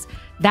earrings.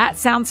 That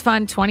Sounds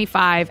Fun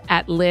 25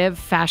 at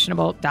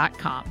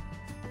livefashionable.com.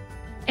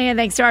 And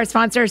thanks to our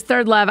sponsors,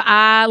 Third Love.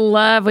 I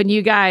love when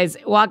you guys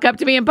walk up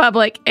to me in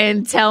public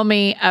and tell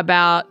me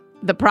about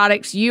the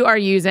products you are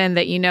using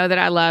that you know that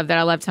I love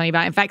telling you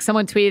about. In fact,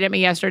 someone tweeted at me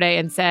yesterday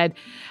and said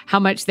how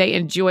much they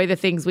enjoy the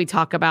things we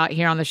talk about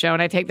here on the show.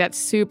 And I take that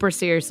super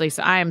seriously.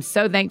 So I am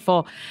so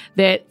thankful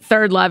that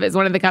Third Love is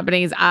one of the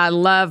companies I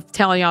love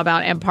telling y'all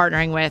about and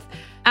partnering with.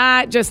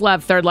 I just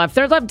love Third Love.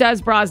 Third Love does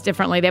bras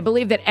differently. They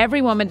believe that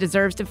every woman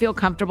deserves to feel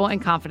comfortable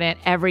and confident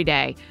every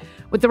day.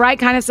 With the right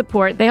kind of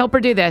support, they help her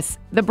do this.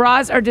 The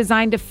bras are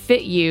designed to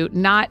fit you,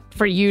 not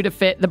for you to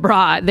fit the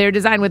bra. They're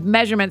designed with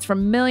measurements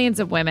from millions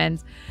of women.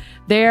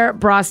 Their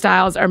bra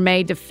styles are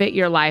made to fit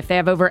your life. They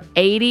have over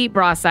 80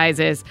 bra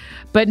sizes,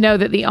 but know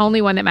that the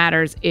only one that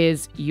matters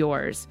is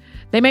yours.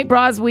 They make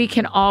bras we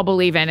can all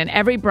believe in, and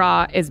every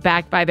bra is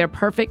backed by their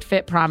perfect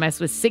fit promise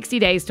with 60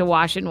 days to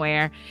wash and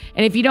wear.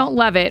 And if you don't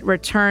love it,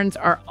 returns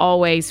are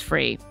always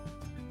free.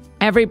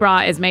 Every bra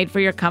is made for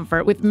your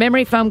comfort with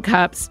memory foam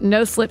cups,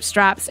 no slip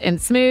straps,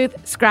 and smooth,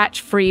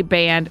 scratch-free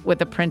band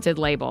with a printed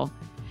label.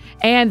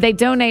 And they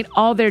donate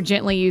all their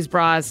gently used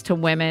bras to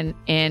women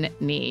in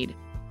need.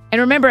 And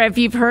remember, if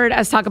you've heard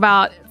us talk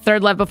about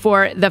Third Love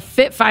before, the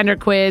Fit Finder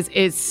quiz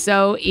is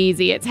so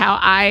easy. It's how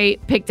I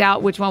picked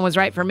out which one was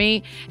right for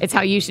me. It's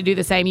how you should do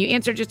the same. You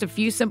answer just a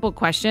few simple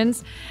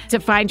questions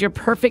to find your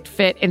perfect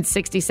fit in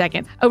 60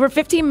 seconds. Over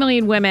 15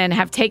 million women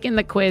have taken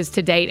the quiz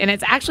to date, and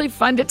it's actually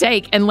fun to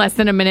take in less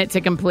than a minute to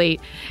complete.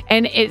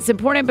 And it's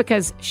important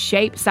because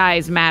shape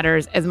size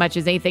matters as much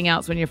as anything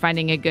else when you're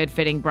finding a good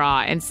fitting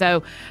bra. And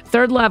so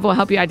Third Love will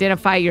help you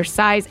identify your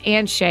size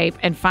and shape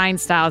and find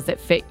styles that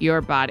fit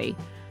your body.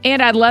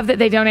 And I love that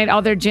they donate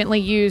all their gently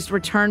used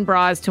return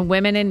bras to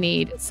women in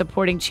need,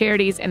 supporting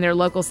charities in their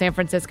local San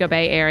Francisco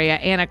Bay Area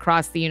and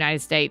across the United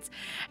States.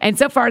 And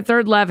so far,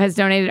 Third Love has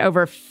donated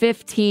over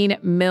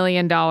 $15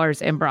 million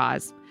in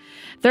bras.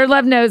 Third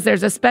Love knows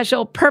there's a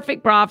special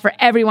perfect bra for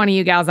every one of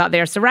you gals out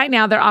there. So right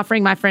now, they're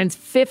offering my friends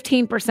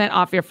 15%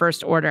 off your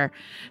first order.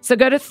 So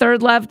go to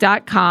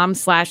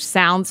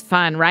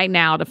thirdlove.com/soundsfun right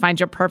now to find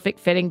your perfect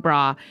fitting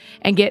bra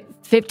and get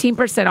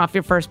 15% off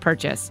your first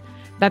purchase.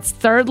 That's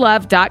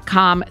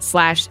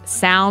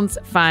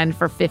thirdlove.com/soundsfun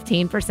for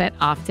 15%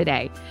 off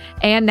today.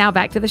 And now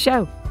back to the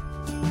show.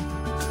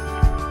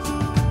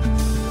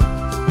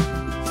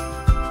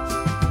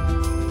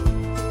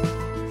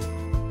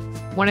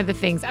 One of the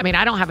things, I mean,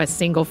 I don't have a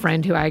single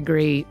friend who I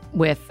agree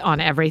with on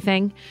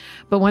everything,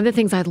 but one of the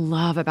things I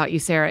love about you,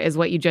 Sarah, is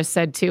what you just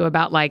said too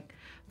about like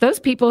those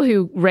people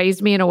who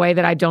raised me in a way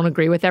that I don't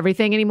agree with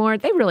everything anymore.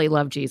 They really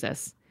love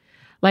Jesus.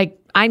 Like,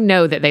 I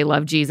know that they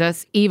love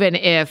Jesus, even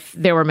if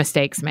there were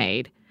mistakes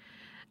made.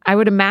 I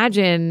would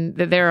imagine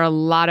that there are a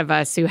lot of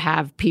us who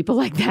have people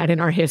like that in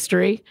our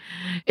history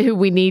who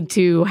we need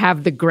to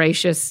have the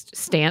gracious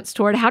stance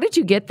toward. How did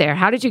you get there?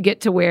 How did you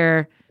get to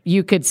where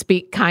you could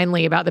speak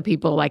kindly about the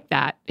people like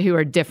that who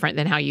are different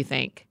than how you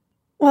think?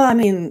 Well, I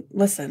mean,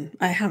 listen,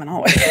 I haven't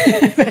always.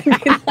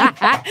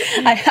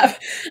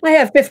 I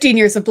have 15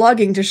 years of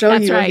blogging to show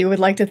That's you right. if you would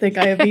like to think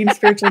I have been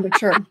spiritually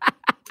mature.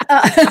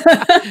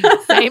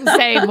 Same.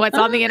 What's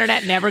on the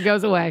internet never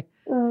goes away.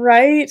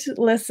 Right.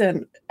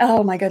 Listen.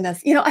 Oh my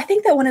goodness. I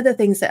think that one of the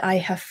things that I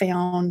have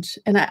found,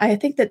 and I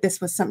think that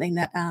this was something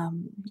that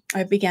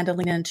I began to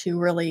lean into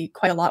really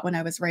quite a lot when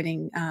I was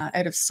writing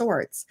Out of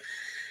Sorts,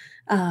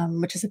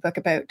 which is a book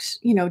about,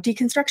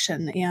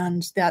 deconstruction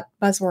and that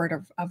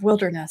buzzword of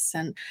wilderness.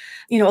 And,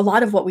 a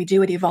lot of what we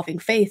do at Evolving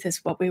Faith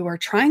is what we were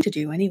trying to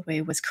do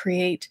anyway, was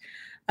create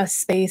a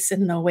space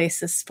and an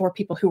oasis for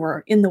people who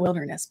are in the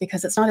wilderness,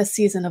 because it's not a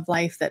season of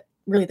life that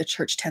really the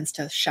church tends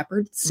to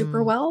shepherd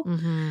super well,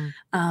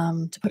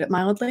 to put it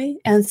mildly.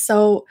 And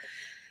so,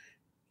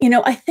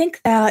 I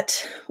think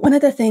that one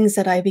of the things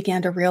that I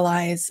began to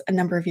realize a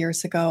number of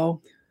years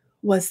ago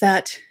was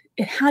that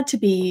it had to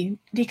be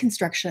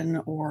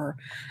deconstruction or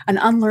an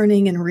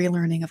unlearning and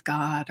relearning of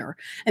God or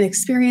an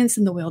experience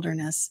in the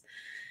wilderness.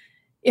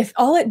 If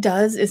all it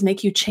does is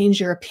make you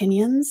change your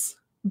opinions,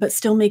 but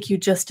still make you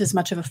just as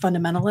much of a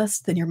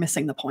fundamentalist, then you're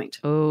missing the point.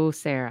 Oh,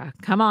 Sarah,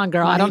 come on,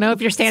 girl. Right? I don't know if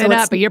you're standing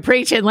up, but you're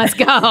preaching. Let's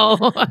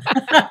go.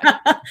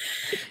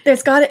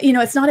 There's got to,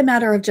 it's not a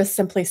matter of just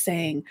simply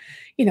saying,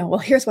 well,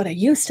 here's what I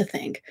used to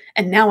think,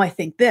 and now I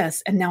think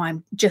this, and now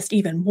I'm just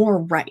even more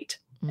right.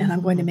 And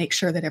I'm going to make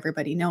sure that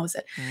everybody knows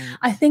it.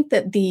 I think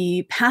that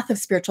the path of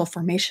spiritual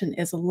formation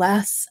is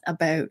less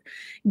about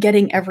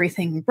getting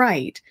everything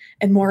right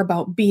and more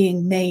about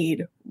being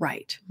made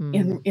right,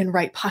 in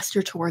right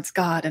posture towards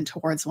God and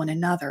towards one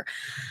another.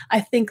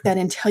 I think that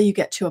until you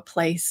get to a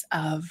place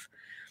of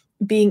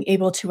being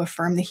able to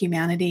affirm the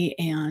humanity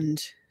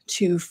and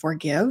to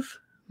forgive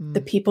the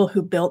people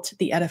who built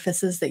the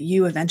edifices that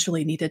you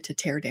eventually needed to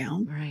tear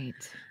down, Right.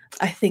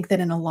 I think that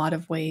in a lot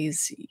of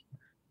ways,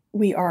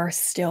 we are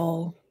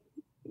still,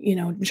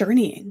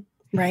 journeying,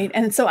 right?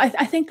 And so I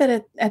think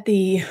that at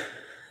the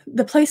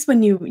place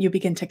when you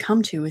begin to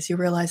come to is you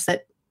realize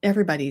that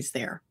everybody's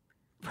there,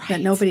 Right.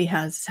 that nobody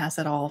has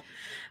it all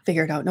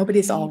figured out.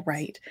 Nobody's all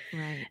right.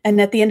 Right.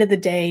 And at the end of the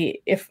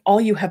day, if all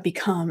you have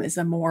become is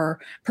a more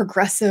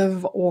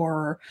progressive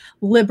or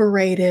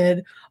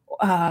liberated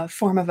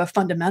form of a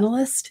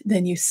fundamentalist,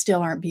 then you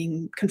still aren't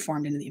being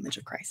conformed into the image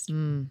of Christ.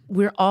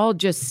 We're all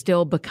just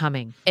still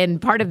becoming. And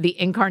part of the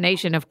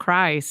incarnation of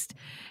Christ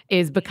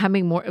is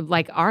becoming more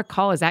like our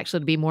call is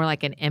actually to be more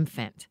like an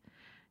infant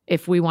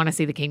if we want to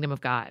see the kingdom of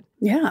God.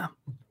 Yeah.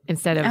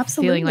 Instead of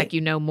Absolutely. feeling like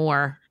you know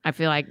more, I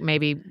feel like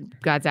maybe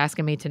God's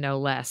asking me to know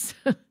less.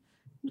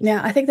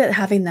 Yeah, I think that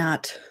having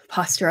that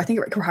posture, I think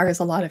it requires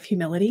a lot of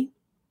humility.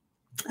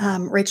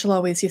 Rachel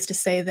always used to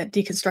say that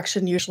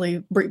deconstruction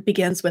usually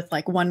begins with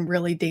like one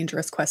really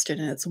dangerous question,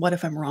 and it's, what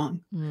if I'm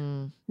wrong?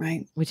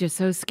 Right? Which is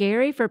so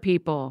scary for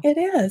people. It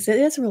is. It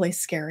is really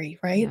scary,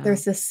 right? Yeah.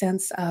 There's this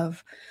sense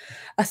of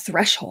a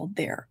threshold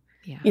there,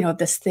 Yeah.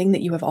 this thing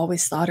that you have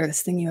always thought, or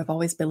this thing you have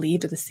always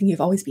believed, or this thing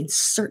you've always been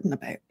certain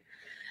about.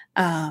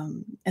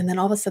 And then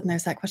all of a sudden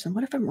there's that question,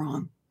 what if I'm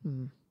wrong?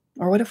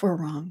 Or what if we're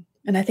wrong?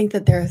 And I think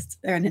that there's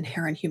an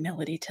inherent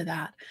humility to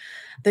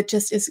that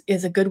just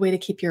is a good way to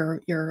keep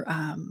your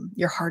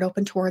heart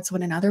open towards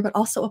one another, but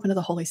also open to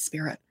the Holy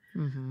Spirit,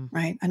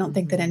 right? I don't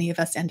think that any of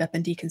us end up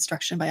in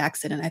deconstruction by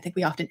accident. I think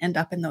we often end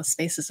up in those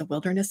spaces of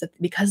wilderness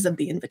because of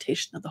the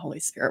invitation of the Holy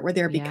Spirit. We're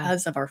there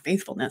because of our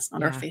faithfulness,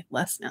 not our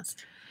faithlessness.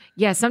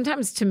 Yeah,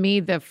 sometimes to me,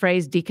 the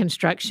phrase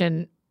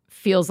deconstruction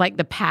feels like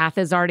the path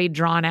is already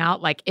drawn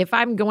out. Like if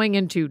I'm going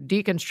into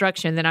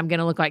deconstruction, then I'm going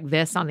to look like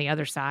this on the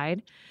other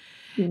side.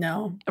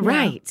 No.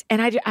 Right.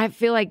 And I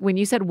feel like when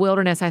you said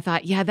wilderness, I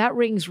thought, yeah, that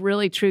rings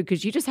really true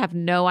because you just have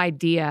no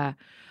idea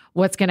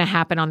what's going to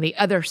happen on the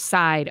other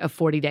side of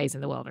 40 days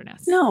in the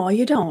wilderness. No,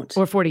 you don't.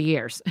 Or 40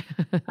 years.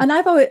 And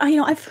I've always,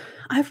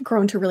 I've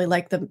grown to really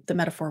like the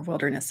metaphor of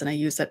wilderness, and I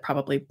use it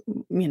probably,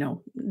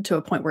 to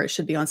a point where it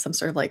should be on some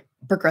sort of like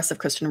progressive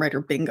Christian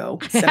writer bingo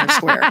center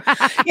square.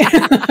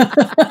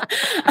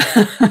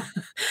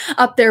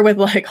 Up there with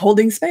like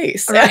holding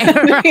space. Right.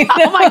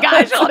 Oh my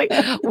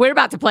gosh. We're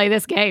about to play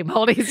this game,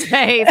 holding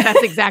space.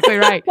 That's exactly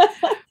right.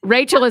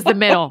 Rachel is the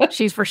middle.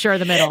 She's for sure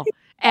the middle.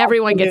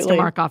 Everyone gets to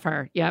mark off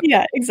her. Yep.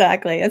 Yeah,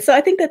 exactly. And so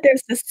I think that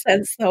there's this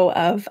sense though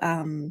of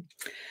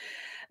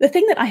the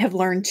thing that I have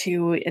learned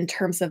too in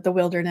terms of the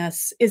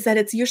wilderness is that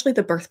it's usually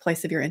the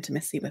birthplace of your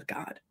intimacy with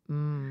God.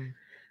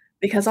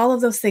 Because all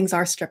of those things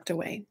are stripped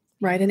away.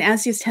 Right. And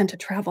as you tend to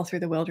travel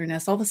through the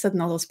wilderness, all of a sudden,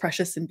 all those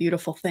precious and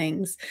beautiful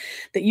things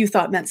that you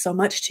thought meant so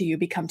much to you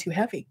become too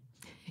heavy.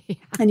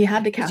 and you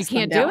had to Because you cast them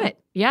can't do down. it.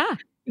 Yeah.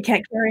 You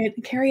can't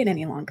carry it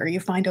any longer. You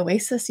find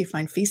oasis, you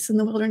find feasts in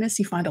the wilderness,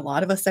 you find a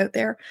lot of us out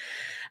there.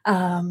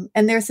 And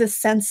there's this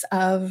sense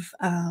of,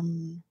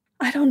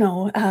 I don't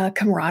know,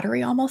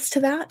 camaraderie almost to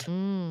that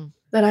Mm.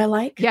 that I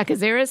like. Yeah, because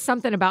there is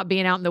something about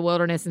being out in the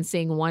wilderness and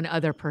seeing one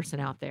other person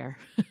out there.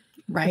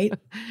 Right?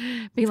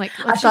 Being like,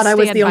 I let's thought just I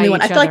was stand the by only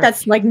one. I each feel like other.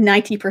 that's like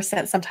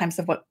 90% sometimes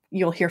of what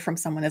you'll hear from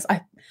someone is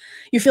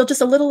you feel just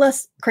a little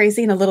less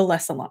crazy and a little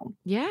less alone.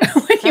 Yes,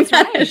 When you that's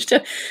right. manage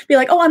to be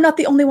like, oh, I'm not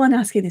the only one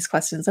asking these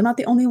questions. I'm not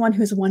the only one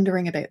who's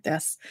wondering about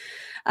this.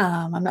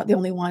 I'm not the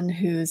only one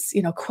who's,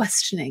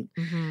 questioning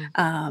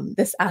Mhm.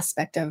 this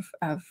aspect of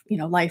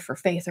life or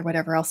faith or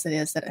whatever else it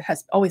is that it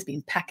has always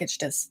been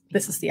packaged as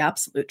this is the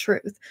absolute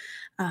truth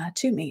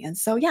to me. And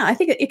so, yeah, I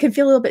think it can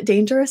feel a little bit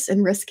dangerous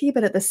and risky,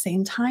 but at the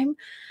same time,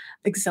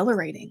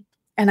 exhilarating.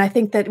 And I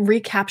think that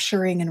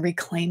recapturing and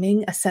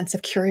reclaiming a sense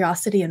of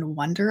curiosity and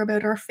wonder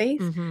about our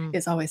faith Mhm.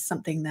 is always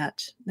something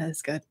that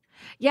is good.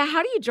 Yeah,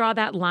 how do you draw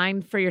that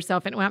line for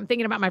yourself? And when I'm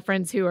thinking about my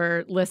friends who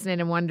are listening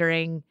and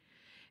wondering,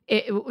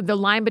 the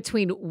line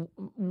between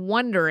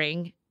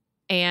wondering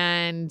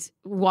and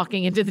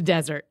walking into the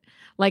desert.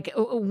 Like,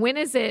 when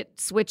is it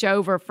switch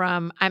over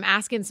from I'm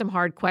asking some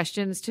hard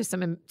questions to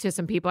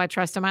some people I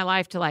trust in my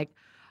life to like,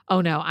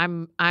 oh no,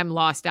 I'm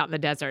lost out in the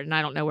desert and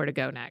I don't know where to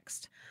go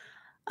next.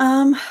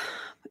 Um,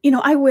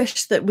 I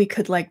wish that we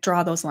could like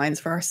draw those lines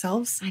for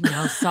ourselves. I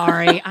know,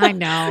 sorry. I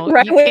know.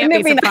 Right? You Wouldn't can't be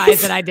it be surprised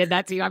nice? that I did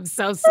that to you. I'm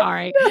so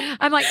sorry.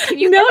 I'm like, can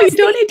you No, give you us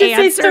don't need the to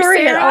say answer,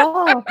 sorry at Sarah?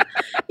 all.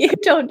 You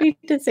don't need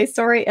to say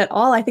sorry at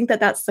all. I think that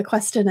that's the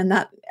question. And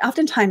that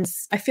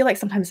oftentimes, I feel like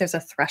sometimes there's a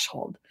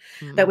threshold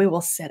that we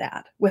will sit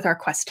at with our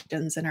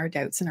questions and our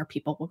doubts and our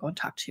people we'll go and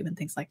talk to and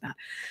things like that.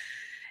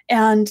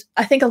 And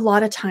I think a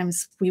lot of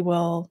times we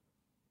will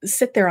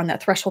sit there on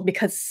that threshold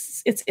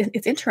because it's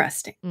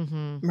interesting.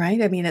 Mhm.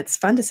 Right? I mean, it's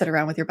fun to sit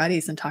around with your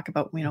buddies and talk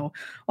about, well,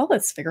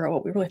 let's figure out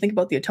what we really think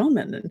about the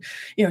atonement.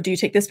 And, do you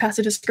take this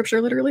passage of scripture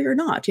literally or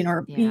not?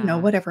 Or, Yeah.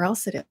 whatever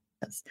else it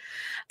is.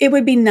 It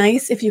would be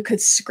nice if you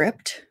could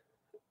script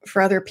for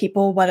other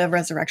people what a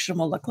resurrection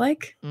will look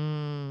like.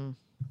 Mm.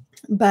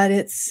 But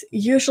it's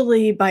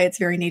usually by its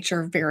very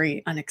nature,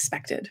 very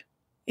unexpected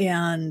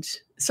and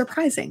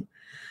surprising.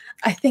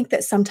 I think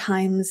that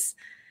sometimes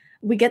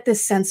we get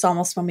this sense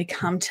almost when we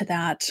come to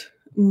that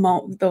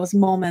those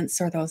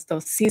moments or those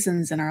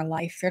seasons in our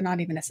life. They're not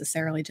even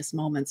necessarily just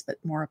moments, but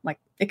more like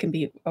it can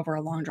be over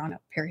a long drawn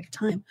out period of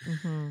time.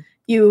 Mhm.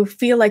 You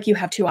feel like you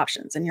have two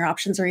options, and your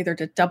options are either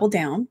to double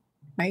down,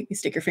 right? You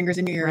stick your fingers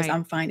in your ears. Right.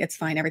 I'm fine. It's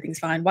fine. Everything's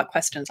fine. What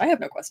questions? I have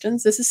no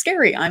questions. This is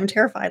scary. I'm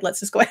terrified. Let's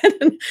just go ahead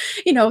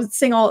and,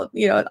 sing all,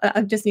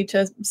 I just need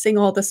to sing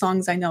all the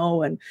songs I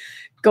know and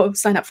go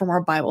sign up for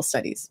more Bible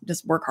studies,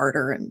 just work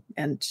harder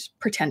and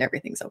pretend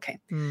everything's okay.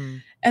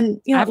 Mm.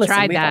 And, I've listen,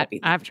 tried we've all that. been-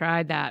 I've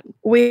tried that.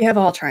 we have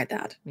all tried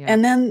that. Yeah.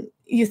 And then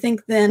you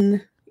think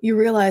you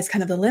realize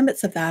kind of the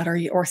limits of that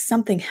or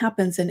something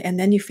happens and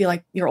then you feel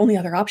like your only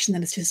other option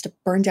then is just to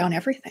burn down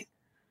everything.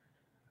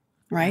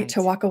 Right?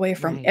 To walk away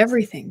from Right.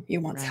 everything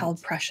you once Right.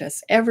 held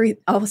precious.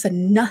 All of a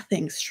sudden,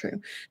 nothing's true.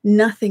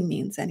 Nothing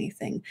means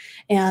anything.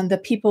 And the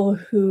people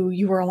who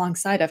you were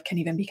alongside of can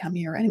even become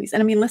your enemies.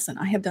 And I mean, listen,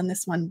 I have done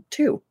this one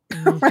too,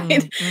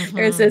 right?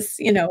 There's this,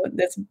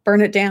 this burn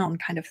it down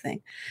kind of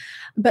thing.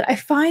 But I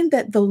find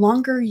that the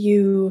longer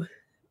you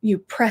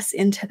press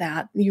into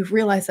that, you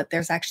realize that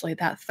there's actually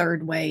that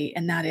third way,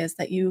 and that is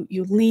that you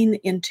lean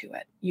into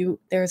it.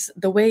 There's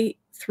the way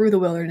through the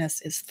wilderness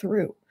is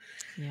through.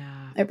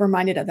 Yeah. It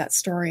reminded of that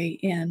story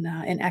in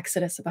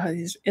Exodus about how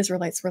these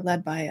Israelites were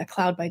led by a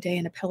cloud by day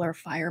and a pillar of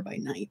fire by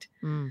night.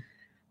 Mm.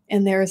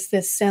 And there's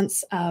this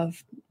sense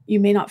of you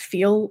may not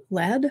feel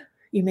led,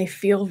 you may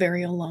feel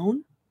very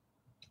alone,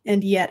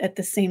 and yet at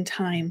the same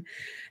time,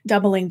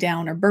 doubling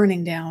down or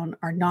burning down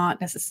are not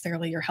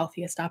necessarily your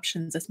healthiest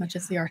options as much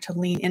as they are to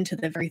lean into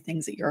the very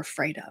things that you're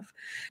afraid of,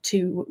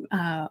 to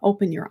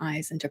open your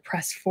eyes and to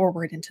press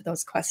forward into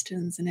those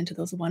questions and into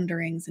those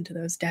wonderings, into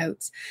those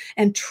doubts,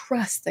 and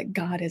trust that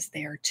God is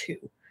there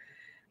too,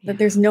 that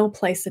there's no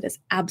place that is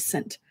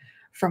absent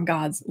from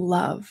God's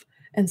love.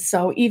 And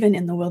so even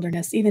in the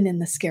wilderness, even in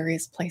the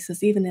scariest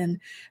places, even in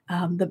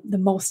the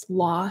most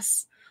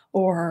loss,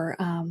 or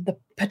the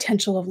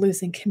potential of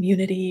losing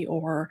community,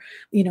 or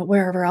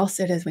wherever else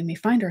it is we may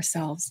find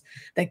ourselves,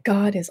 that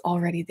God is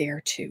already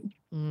there too.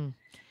 Mm.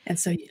 And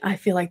so I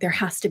feel like there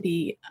has to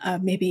be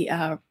maybe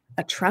a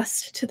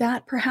trust to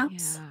that,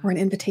 perhaps, or an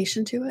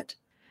invitation to it.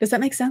 Does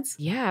that make sense?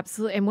 Yeah,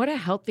 absolutely. And what a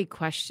healthy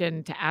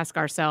question to ask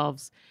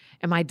ourselves.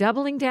 Am I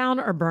doubling down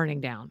or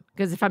burning down?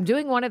 Because if I'm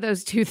doing one of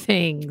those two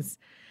things,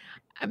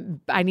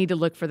 I need to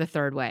look for the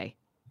third way.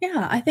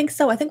 Yeah, I think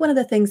so. I think one of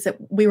the things that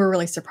we were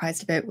really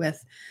surprised about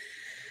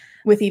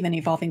with even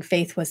Evolving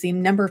Faith was the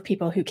number of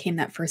people who came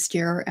that first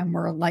year and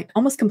were like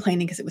almost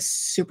complaining because it was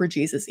super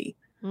Jesus-y.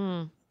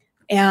 Mm.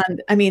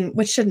 And I mean,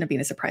 which shouldn't have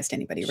been a surprise to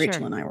anybody. Sure.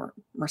 Rachel and I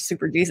were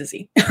super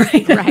Jesus-y,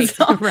 right? Right,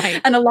 So,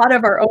 right. and a lot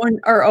of our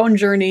own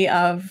journey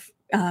of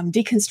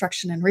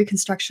deconstruction and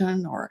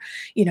reconstruction, or,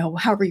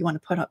 however you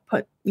want to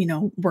put,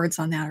 words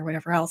on that or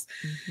whatever else,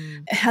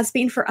 has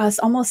been for us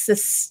almost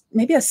this,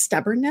 maybe a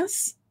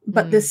stubbornness,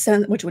 but this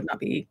sense, which would not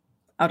be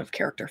out of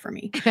character for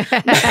me.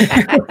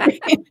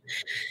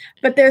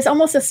 But there's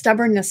almost a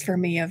stubbornness for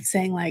me of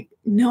saying like,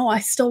 no, I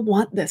still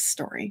want this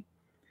story.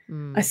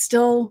 I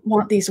still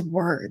want these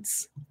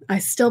words. I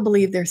still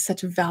believe there's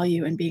such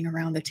value in being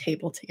around the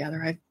table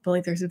together. I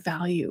believe there's a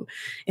value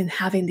in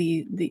having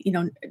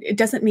it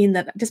doesn't mean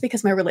that just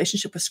because my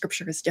relationship with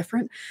scripture is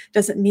different,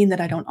 doesn't mean that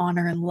I don't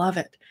honor and love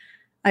it.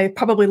 I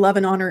probably love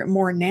and honor it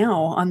more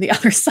now on the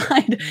other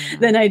side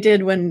than I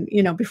did when,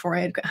 before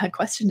I had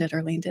questioned it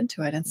or leaned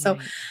into it. And so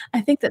I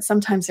think that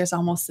sometimes there's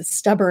almost a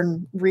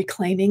stubborn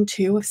reclaiming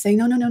too of saying,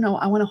 no,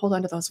 I want to hold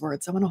on to those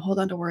words. I want to hold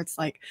on to words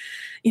like,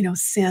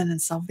 sin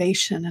and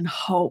salvation and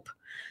hope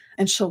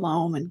and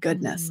shalom and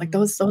goodness. Like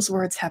those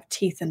words have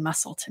teeth and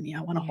muscle to me.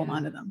 I want to hold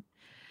on to them.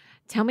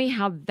 Tell me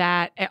how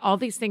all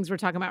these things we're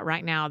talking about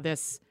right now,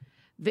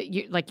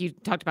 you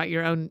talked about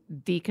your own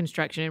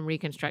deconstruction and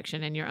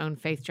reconstruction and your own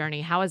faith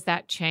journey. How has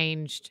that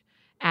changed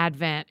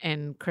Advent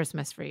and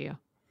Christmas for you?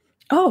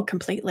 Oh,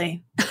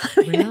 completely.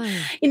 Really?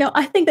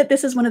 I think that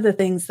this is one of the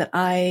things that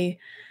I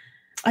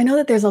know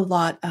that there's a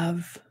lot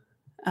of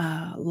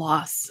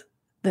loss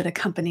that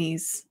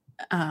accompanies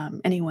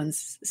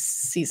anyone's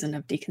season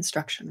of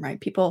deconstruction, right?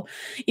 People,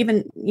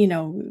 even,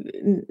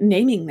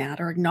 naming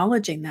that or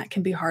acknowledging that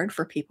can be hard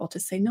for people to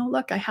say, no,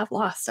 look, I have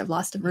lost. I've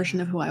lost a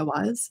version of who I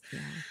was. Yeah.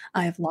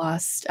 I've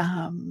lost,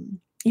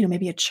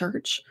 maybe a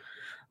church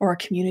or a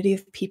community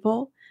of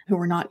people who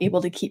were not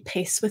able to keep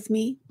pace with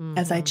me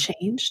as I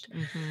changed.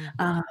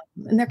 And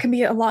there can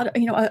be a lot of,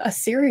 a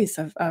series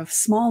of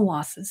small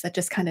losses that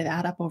just kind of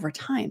add up over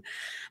time.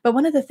 But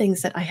one of the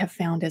things that I have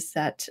found is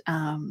that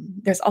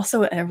there's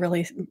also a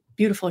really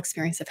beautiful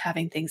experience of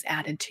having things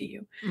added to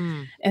you.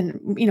 And,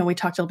 we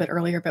talked a little bit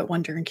earlier about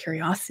wonder and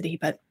curiosity,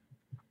 but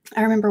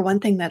I remember one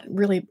thing that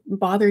really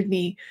bothered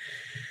me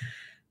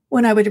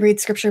when I would read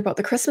scripture about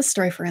the Christmas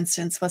story, for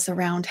instance, was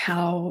around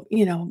how,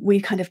 we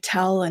kind of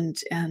tell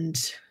and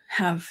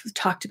have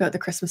talked about the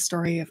Christmas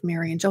story of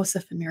Mary and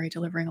Joseph, and Mary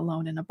delivering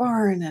alone in a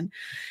barn, and,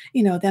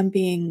 them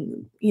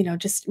being,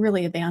 just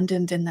really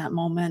abandoned in that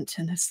moment.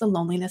 And it's the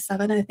loneliness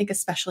of it. And I think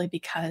especially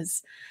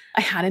because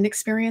I had an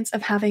experience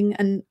of having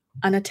an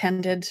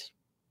unattended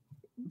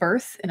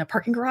birth in a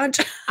parking garage.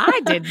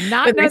 I did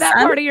not know that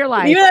part of your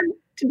life.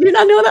 Did you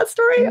not know that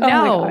story? No.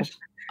 Oh my gosh.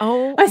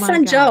 Oh, my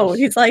son, gosh. Joe,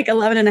 he's like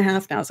 11 and a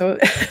half now. So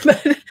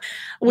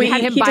you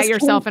had him by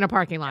yourself in a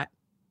parking lot.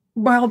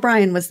 Well,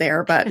 Brian was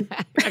there, but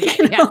okay,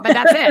 but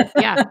that's it.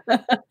 Yeah.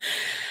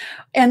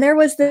 And there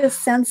was this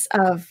sense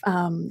of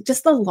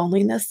just the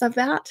loneliness of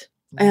that,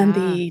 and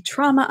the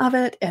trauma of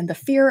it, and the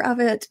fear of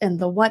it, and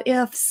the what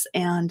ifs,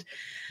 and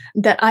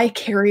that I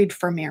carried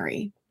for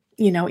Mary,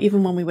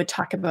 even when we would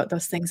talk about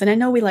those things. And I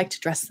know we like to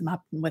dress them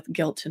up with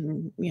guilt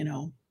and,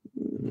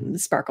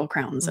 sparkle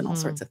crowns and all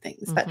sorts of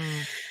things, but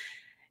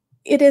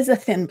it is a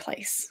thin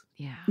place.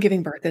 Yeah.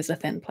 Giving birth is a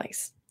thin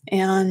place.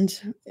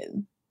 And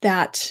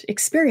that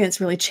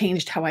experience really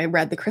changed how I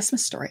read the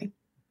Christmas story.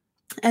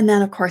 And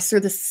then, of course,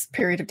 through this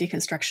period of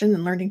deconstruction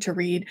and learning to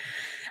read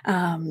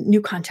new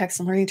contexts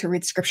and learning to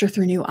read scripture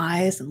through new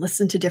eyes and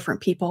listen to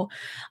different people,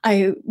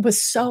 I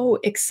was so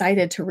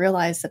excited to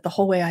realize that the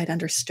whole way I'd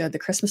understood the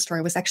Christmas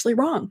story was actually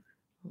wrong.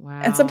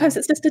 Wow. And sometimes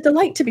it's just a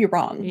delight to be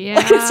wrong. Yeah,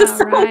 it's just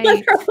so right.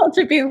 wonderful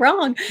to be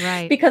wrong,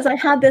 right. Because I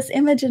had this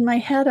image in my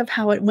head of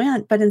how it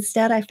went. But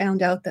instead I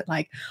found out that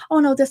oh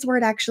no, this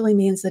word actually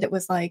means that it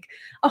was like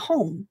a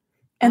home.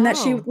 And that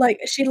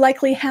she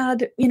likely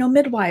had,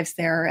 midwives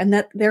there, and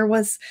that there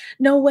was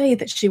no way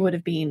that she would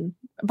have been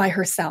by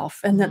herself,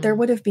 and that there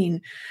would have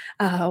been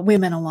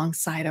women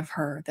alongside of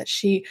her, that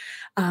she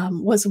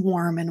was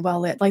warm and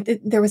well lit.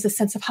 There was a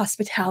sense of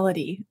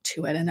hospitality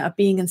to it, and of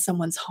being in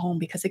someone's home,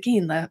 because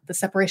again, the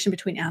separation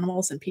between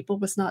animals and people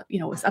was not,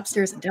 it was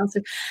upstairs and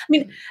downstairs. I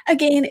mean,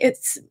 again,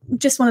 it's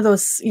just one of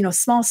those,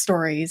 small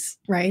stories,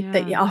 right? Yeah.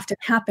 That often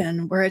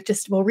happen where it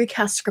just will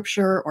recast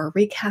scripture or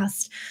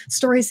recast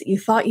stories that you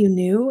thought you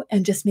knew,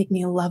 and just make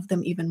me love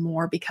them even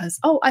more because,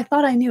 I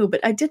thought I knew, but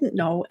I didn't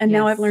know. And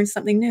now I've learned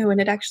something new, and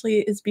it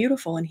actually is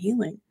beautiful and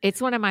healing. It's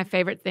one of my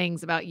favorite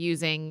things about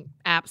using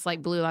apps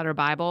like Blue Letter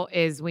Bible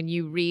is when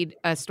you read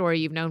a story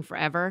you've known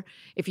forever,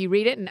 if you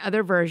read it in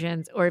other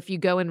versions, or if you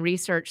go and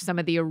research some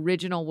of the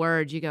original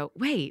words, you go,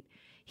 wait,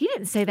 he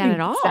didn't say that at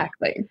all.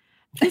 Exactly.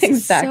 This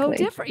is so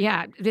different.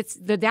 Yeah. It's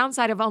the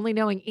downside of only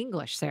knowing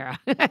English, Sarah.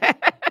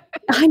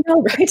 I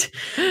know, right?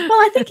 Well,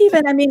 I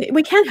think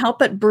we can't help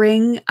but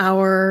bring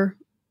our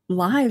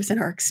lives and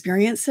our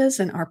experiences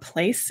and our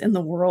place in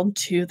the world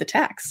to the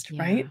text,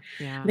 right?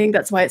 Yeah. I think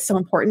that's why it's so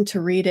important to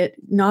read it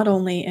not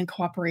only in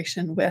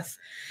cooperation with,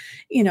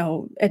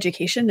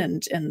 education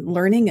and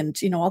learning and,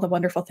 all the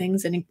wonderful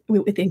things, and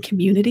within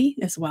community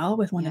as well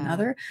with one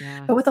another,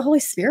 but with the Holy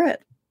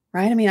Spirit.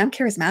 right? I mean, I'm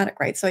charismatic,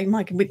 right? So I'm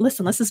like,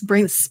 listen, let's just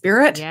bring the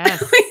spirit.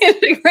 Yes.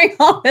 We bring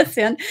all this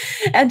in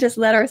and just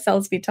let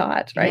ourselves be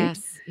taught, right?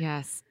 Yes,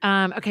 yes.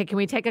 Okay, can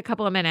we take a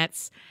couple of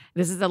minutes?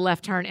 This is a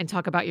left turn and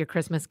talk about your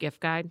Christmas gift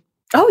guide.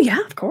 Oh, yeah,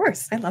 of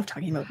course. I love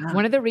talking about that.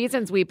 One of the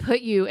reasons we put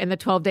you in the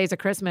 12 days of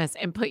Christmas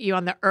and put you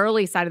on the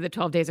early side of the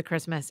 12 days of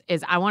Christmas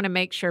is I want to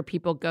make sure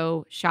people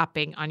go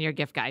shopping on your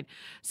gift guide.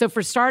 So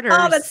for starters,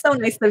 Oh, that's so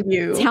nice of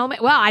you. tell me,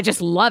 well, I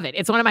just love it.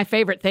 It's one of my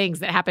favorite things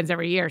that happens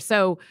every year.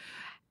 So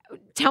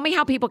tell me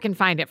how people can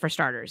find it for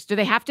starters. Do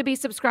they have to be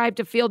subscribed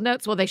to Field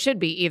Notes? Well, they should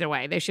be either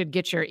way. They should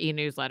get your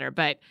e-newsletter.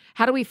 But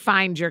how do we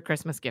find your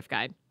Christmas gift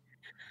guide?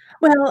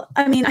 Well,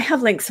 I mean, I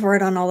have links for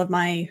it on all of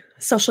my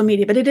social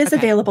media, but it is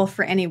available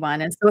for anyone.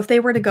 And so if they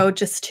were to go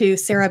just to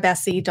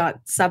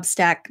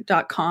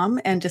sarahbessey.substack.com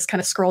and just kind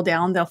of scroll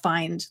down, they'll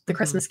find the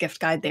Christmas gift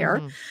guide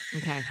there.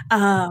 Okay.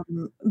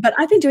 But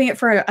I've been doing it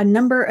for a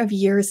number of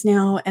years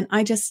now. And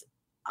I just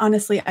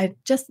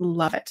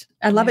love it.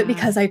 I love it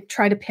because I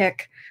try to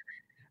pick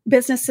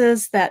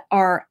businesses that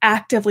are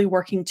actively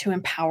working to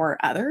empower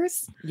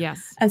others.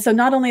 Yes. And so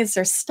not only is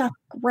their stuff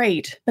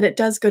great, but it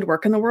does good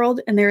work in the world.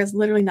 And there is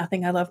literally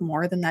nothing I love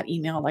more than that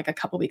email, like a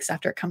couple weeks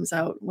after it comes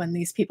out, when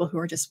these people who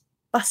are just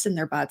busting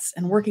their butts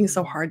and working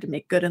so hard to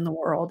make good in the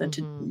world and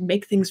to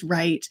make things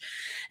right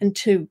and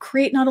to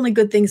create not only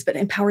good things, but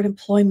empowered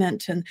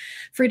employment and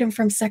freedom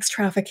from sex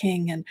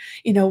trafficking and,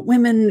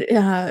 women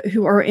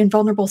who are in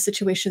vulnerable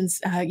situations,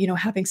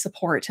 having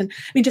support. And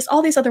I mean, just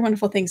all these other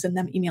wonderful things, and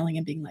them emailing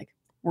and being like,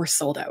 we're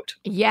sold out.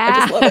 Yeah. I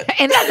just love it.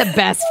 Isn't that the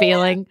best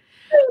feeling?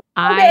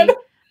 I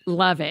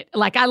love it.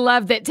 Like, I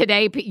love that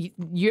today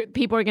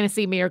people are going to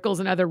see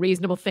Miracles and Other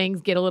Reasonable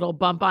Things get a little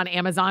bump on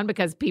Amazon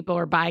because people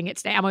are buying it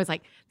today. I'm always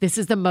like, this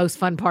is the most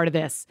fun part of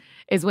this,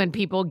 is when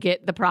people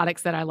get the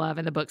products that I love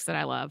and the books that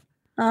I love.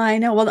 I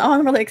know. Well,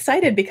 I'm really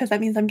excited because that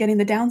means I'm getting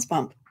the Downs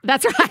bump.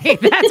 That's right.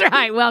 That's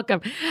right.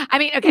 Welcome. I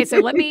mean, okay,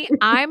 so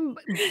I'm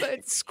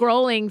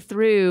scrolling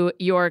through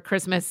your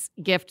Christmas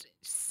gift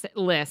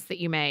list that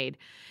you made.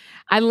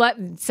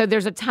 So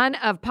there's a ton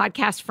of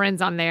podcast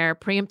friends on there.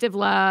 Preemptive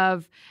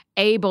Love,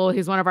 Able,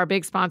 who's one of our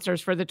big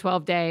sponsors for the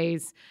 12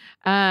 days.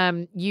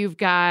 You've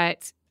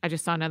got, I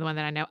just saw another one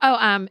that I know.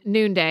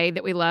 Noonday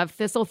that we love.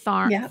 Thistle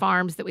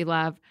Farms that we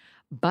love.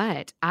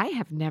 But I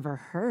have never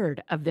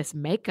heard of this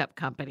makeup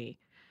company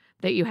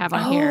that you have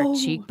on here.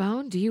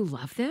 Cheekbone. Do you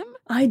love them?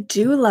 I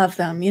do love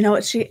them.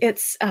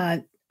 It's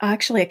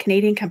actually a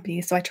Canadian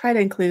company. So I try to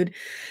include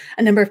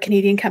a number of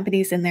Canadian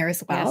companies in there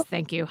as well. Yes,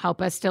 thank you.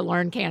 Help us to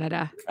learn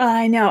Canada.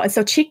 I know.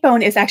 So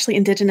Cheekbone is actually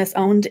Indigenous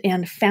owned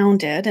and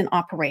founded and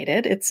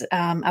operated. It's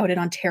out in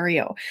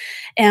Ontario.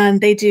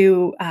 And they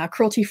do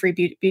cruelty-free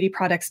beauty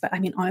products. But I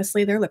mean,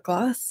 honestly, their lip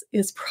gloss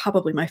is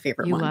probably my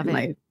favorite one. Love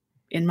it.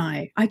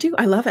 I do.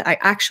 I love it. I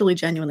actually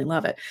genuinely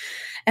love it.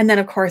 And then,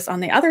 of course,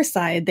 on the other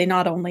side, they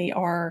not only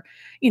are,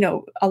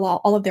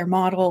 all of their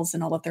models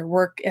and all of their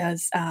work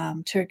as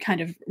to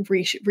kind of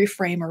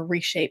reframe or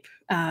reshape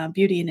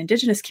beauty in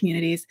Indigenous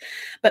communities,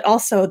 but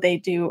also they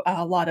do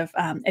a lot of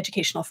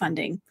educational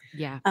funding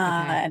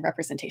and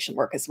representation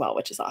work as well,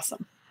 which is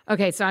awesome.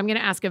 Okay, so I'm going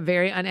to ask a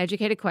very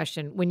uneducated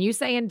question. When you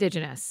say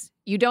Indigenous,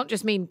 you don't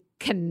just mean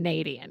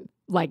Canadian.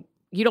 Like,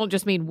 you don't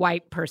just mean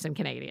white person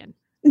Canadian.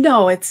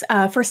 No, it's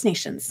First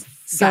Nations.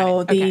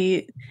 So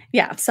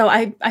so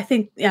I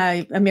think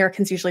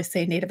Americans usually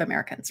say Native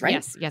Americans,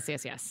 right?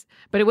 Yes.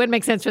 But it would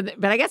make sense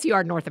but I guess you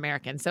are North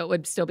American, so it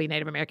would still be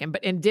Native American.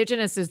 But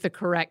Indigenous is the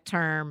correct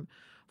term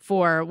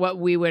for what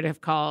we would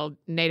have called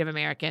Native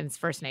Americans,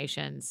 First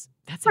Nations.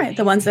 That's right. amazing.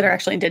 The ones that are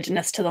actually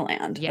indigenous to the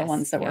land, the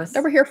ones that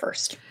were here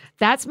first.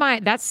 That's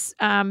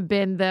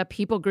been the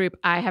people group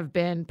I have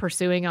been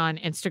pursuing on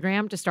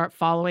Instagram to start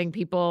following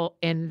people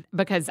in,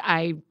 because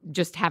I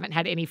just haven't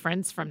had any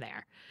friends from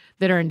there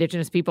that are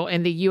Indigenous people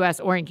in the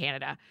U.S. or in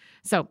Canada.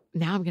 So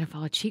now I'm going to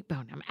follow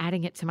Cheekbone. I'm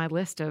adding it to my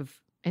list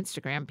of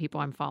Instagram people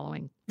I'm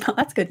following. Oh,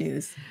 that's good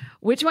news.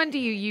 Which one do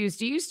you use?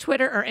 Do you use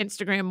Twitter or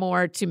Instagram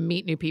more to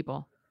meet new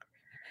people?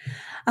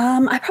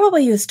 I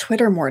probably use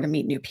Twitter more to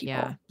meet new people.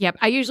 Yeah. Yep.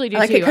 I usually do I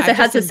like too. it because it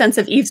has a sense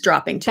of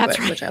eavesdropping to it,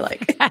 right. which I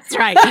like. That's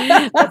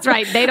right. That's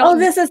right. They don't.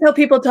 This is how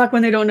people talk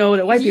when they don't know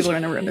that white people are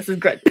in the room. This is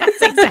good.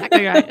 That's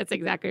exactly right. That's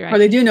exactly right. Or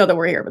they do know that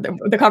we're here, but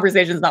the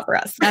conversation is not for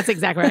us. That's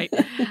exactly right.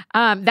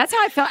 That's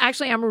how I felt.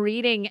 Actually, I'm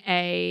reading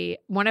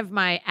one of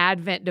my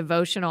Advent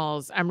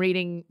devotionals. I'm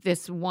reading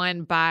this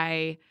one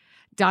by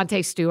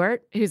Dante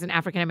Stewart, who's an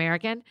African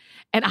American.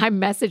 And I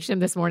messaged him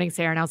this morning,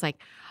 Sarah, and I was like,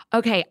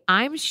 okay,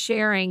 I'm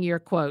sharing your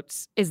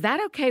quotes. Is that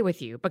okay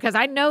with you? Because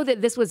I know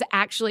that this was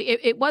actually,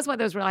 it was one of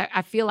those where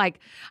I feel like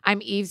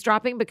I'm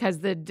eavesdropping, because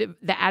the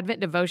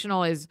Advent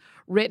devotional is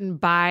written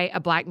by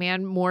a Black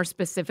man, more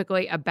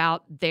specifically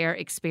about their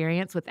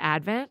experience with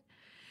Advent.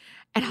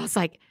 And I was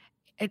like,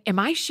 am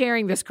I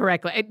sharing this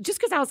correctly? Just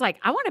because I was like,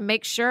 I want to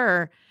make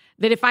sure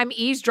that if I'm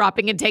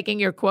eavesdropping and taking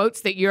your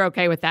quotes, that you're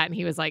okay with that. And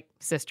he was like,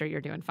 sister,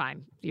 you're doing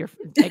fine.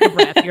 Take a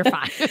breath. You're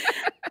fine.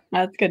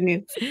 That's good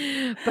news.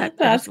 But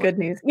That's good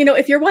news.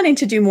 If you're wanting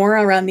to do more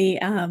around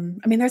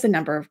there's a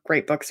number of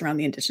great books around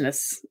the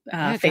Indigenous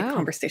faith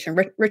conversation.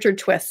 Richard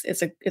Twiss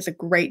is a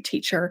great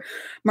teacher.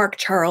 Mark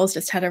Charles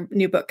just had a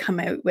new book come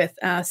out with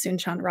Soon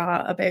Chan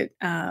Ra about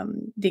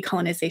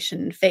decolonization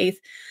and faith.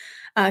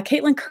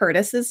 Caitlin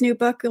Curtis's new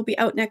book will be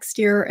out next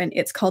year, and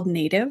it's called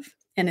Native,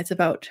 and it's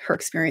about her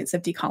experience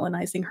of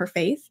decolonizing her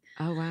faith.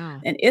 Oh, wow.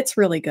 And it's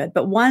really good.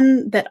 But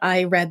one that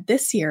I read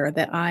this year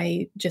that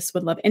I just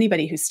would love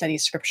anybody who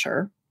studies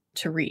scripture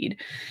to read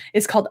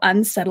is called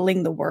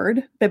Unsettling the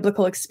Word,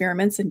 Biblical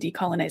Experiments in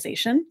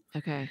Decolonization.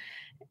 Okay.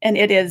 And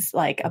it is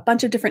like a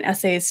bunch of different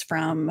essays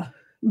from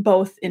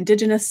both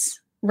Indigenous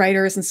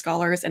writers and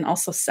scholars and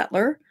also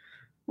settler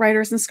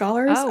writers and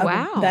scholars. Oh,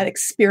 wow. That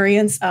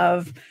experience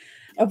of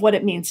what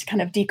it means to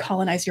kind of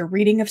decolonize your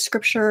reading of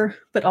scripture,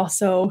 but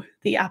also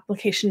the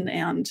application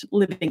and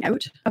living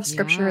out of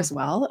scripture as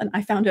well. And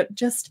I found it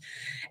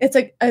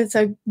it's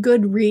a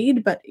good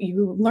read, but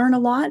you learn a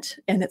lot,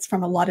 and it's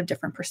from a lot of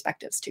different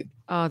perspectives too.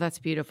 Oh, that's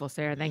beautiful,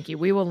 Sarah. Thank you.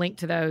 We will link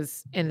to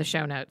those in the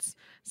show notes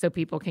so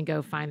people can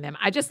go find them.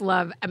 I just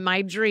love,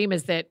 my dream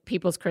is that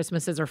people's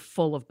Christmases are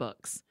full of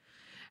books.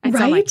 And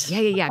so I'm like,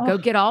 yeah. Go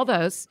get all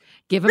those,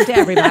 give them to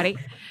everybody,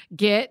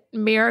 get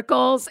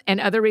Miracles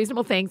and Other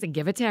Reasonable Things and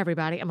give it to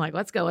everybody. I'm like,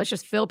 let's go. Let's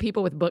just fill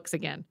people with books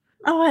again.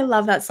 Oh, I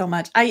love that so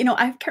much. I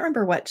can't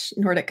remember what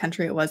Nordic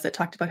country it was that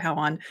talked about how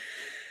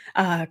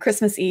on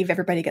Christmas Eve,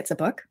 everybody gets a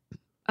book.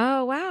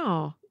 Oh,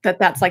 wow.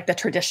 That's like the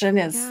tradition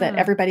is that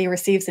everybody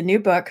receives a new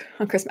book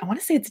on Christmas. I want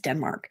to say it's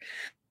Denmark.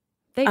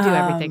 They do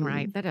everything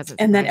right. That doesn't.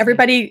 And then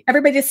everybody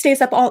just stays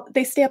up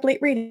they stay up late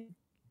reading.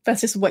 That's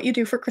just what you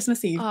do for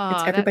Christmas Eve.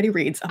 It's everybody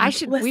reads.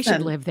 We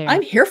should live there.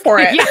 I'm here for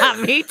it. Yeah,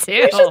 me too.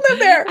 We should live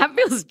there. That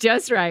feels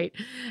just right.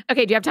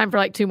 Okay, do you have time for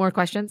like 2 more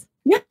questions?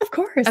 Yeah, of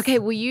course. Okay,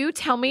 will you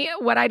tell me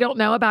what I don't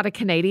know about a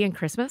Canadian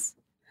Christmas?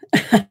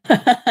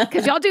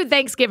 Because y'all do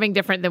Thanksgiving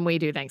different than we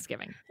do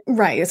Thanksgiving.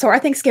 Right. So our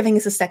Thanksgiving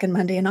is the second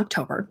Monday in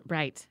October.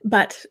 Right.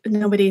 But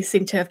nobody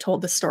seemed to have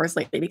told the stores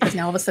lately, because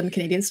now all of a sudden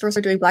Canadian stores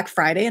are doing Black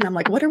Friday. And I'm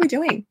like, what are we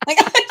doing? Like,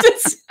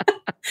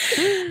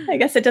 I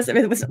guess it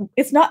doesn't,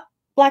 it's not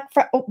Black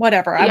Friday,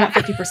 whatever. I want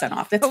 50%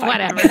 off. That's fine.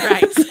 Whatever,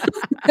 right.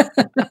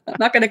 I'm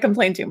not going to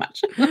complain too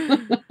much.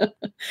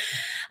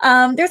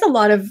 There's a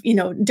lot of,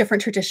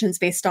 different traditions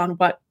based on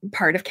what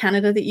part of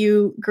Canada that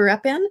you grew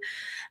up in.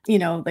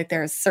 Like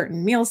there's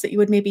certain meals that you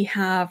would maybe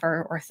have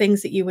or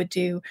things that you would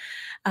do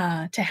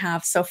to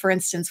have. So for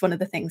instance, one of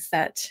the things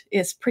that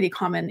is pretty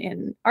common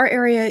in our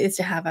area is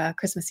to have a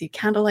Christmas Eve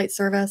candlelight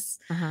service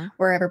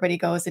where everybody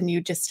goes and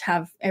you just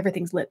have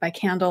everything's lit by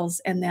candles.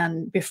 And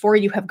then before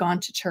you have gone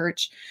to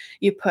church,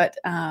 you put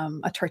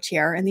a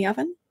tourtière in the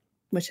oven,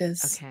 which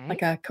is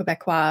like a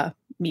Quebecois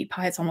meat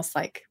pie. It's almost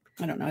like,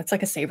 I don't know, it's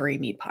like a savory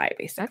meat pie,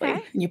 basically.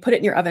 Okay. And you put it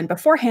in your oven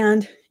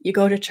beforehand, you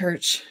go to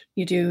church,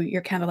 you do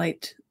your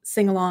candlelight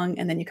sing along,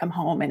 and then you come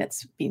home and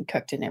it's being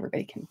cooked and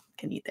everybody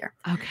can eat there.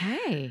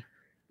 Okay.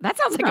 That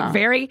sounds like a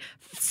very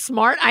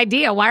smart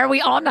idea. Why are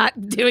we all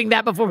not doing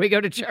that before we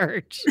go to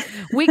church?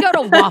 We go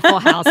to Waffle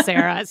House,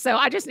 Sarah. So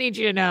I just need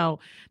you to know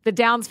the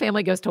Downs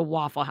family goes to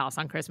Waffle House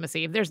on Christmas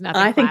Eve. There's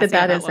nothing. I think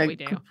that is a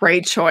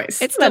great choice.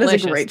 That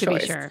is a great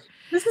choice. To be sure.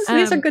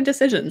 These are good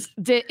decisions.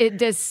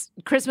 Does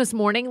Christmas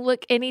morning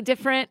look any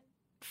different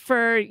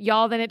for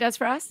y'all than it does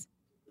for us?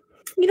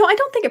 I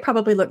don't think it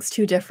probably looks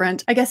too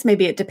different. I guess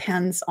maybe it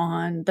depends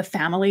on the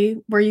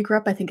family where you grew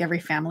up. I think every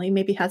family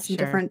maybe has some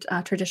different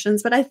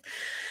traditions, but I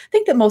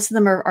think that most of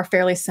them are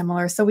fairly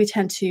similar. So we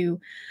tend to,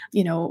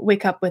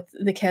 wake up with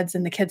the kids,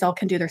 and the kids all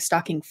can do their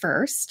stocking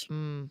first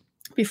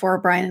before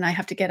Brian and I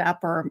have to get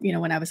up, or,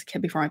 when I was a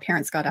kid before my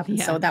parents got up.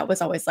 And so that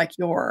was always like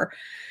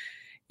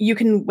you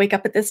can wake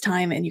up at this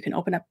time and you can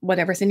open up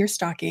whatever's in your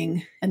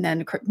stocking, and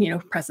then,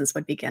 presents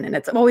would begin. And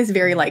it's always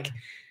very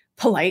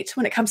polite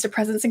when it comes to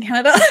presents in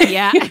Canada.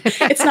 Yeah.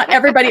 It's not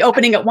everybody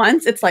opening at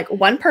once. It's like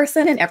one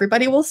person, and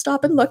everybody will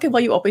stop and look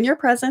while you open your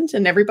present,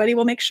 and everybody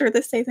will make sure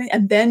the same thing.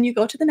 And then you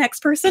go to the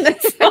next person. So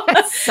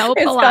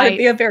it's polite.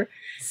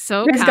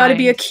 There's got to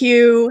be a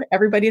queue.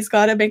 Everybody's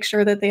got to make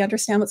sure that they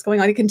understand what's going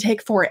on. It can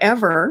take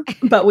forever,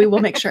 but we will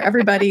make sure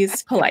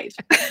everybody's polite.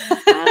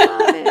 I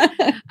love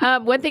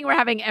it. One thing we're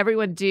having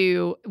everyone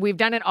do, we've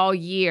done it all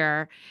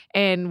year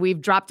and we've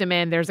dropped them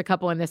in. There's a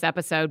couple in this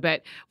episode,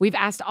 but we've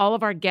asked all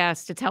of our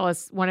guests to tell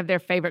us one of their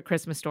favorite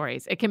Christmas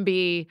stories. It can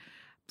be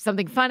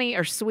something funny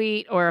or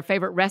sweet or a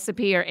favorite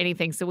recipe or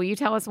anything. So will you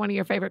tell us one of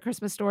your favorite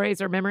Christmas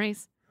stories or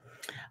memories?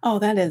 Oh,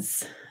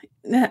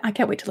 I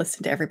can't wait to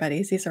listen to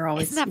everybody's. These are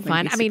always Isn't that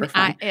fun? I mean,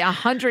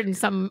 100 and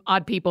some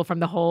odd people from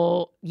the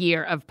whole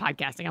year of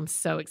podcasting. I'm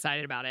so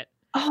excited about it.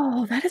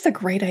 Oh, that is a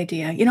great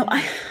idea.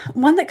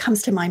 One that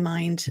comes to my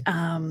mind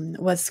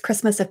was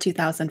Christmas of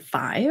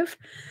 2005.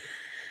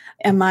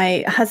 And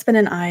my husband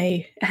and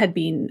I had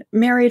been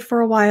married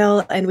for a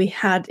while, and we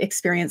had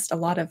experienced a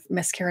lot of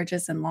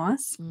miscarriages and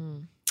loss.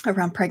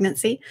 around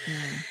pregnancy.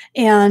 Mm.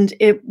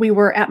 And we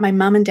were at my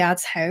mom and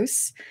dad's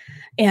house.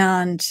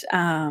 And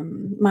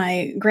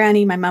my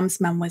granny, my mom's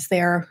mom, was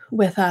there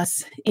with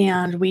us.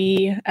 And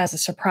we, as a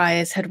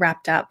surprise, had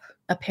wrapped up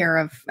a pair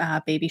of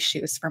baby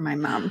shoes for my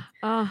mom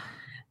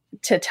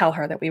to tell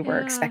her that we were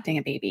expecting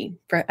a baby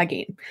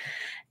again.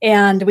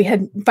 And we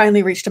had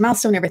finally reached a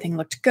milestone. Everything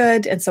looked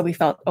good. And so we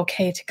felt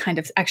okay to kind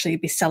of actually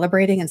be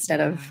celebrating instead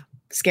of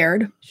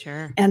scared.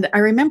 Sure. And I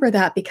remember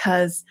that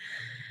because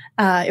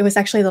it was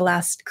actually the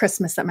last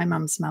Christmas that my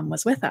mom's mom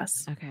was with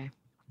us. Okay.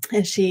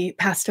 And she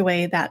passed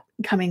away that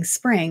coming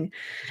spring.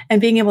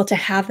 And being able to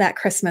have that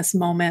Christmas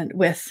moment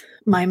with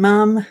my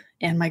mom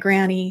and my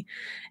granny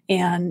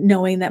and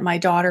knowing that my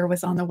daughter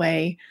was on the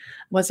way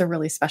was a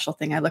really special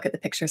thing. I look at the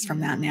pictures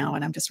from that now,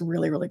 and I'm just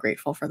really, really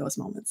grateful for those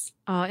moments.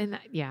 Oh, and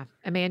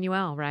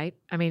Emmanuel, right?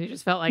 I mean, it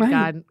just felt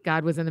like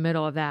God was in the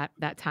middle of that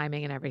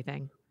timing and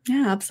everything.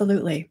 Yeah,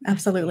 absolutely.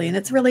 Absolutely. And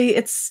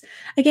it's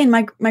again,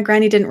 my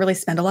granny didn't really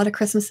spend a lot of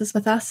Christmases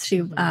with us.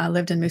 She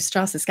lived in Moose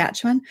Jaw,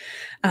 Saskatchewan,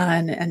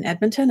 and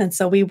Edmonton. And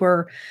so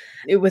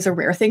it was a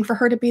rare thing for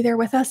her to be there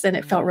with us. And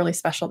it felt really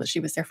special that she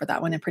was there for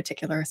that one in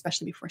particular,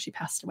 especially before she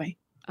passed away.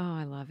 Oh,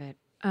 I love it.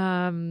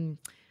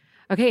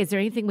 Okay. Is there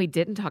anything we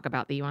didn't talk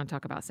about that you want to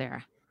talk about,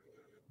 Sarah?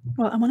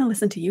 Well, I want to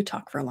listen to you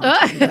talk for a long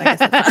time. But I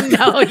guess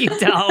no, you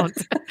don't.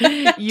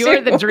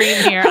 You're the dream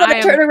here. I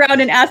turn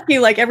around and ask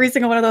you like every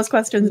single one of those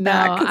questions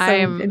back. So, I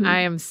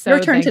am so your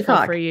turn thankful to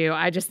talk. for you.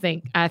 I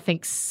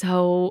think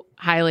so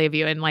highly of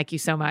you and like you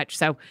so much.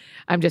 So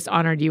I'm just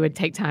honored you would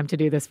take time to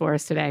do this for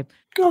us today.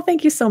 Oh,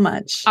 thank you so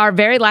much. Our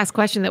very last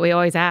question that we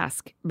always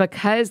ask,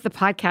 because the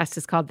podcast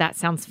is called That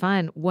Sounds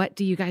Fun, what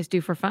do you guys do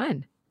for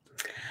fun?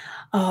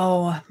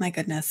 Oh, my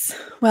goodness.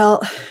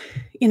 Well,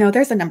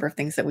 there's a number of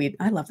things that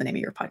I love the name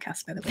of your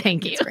podcast, by the way.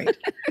 Thank you. It's great.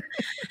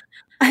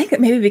 I think that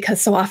maybe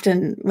because so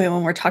often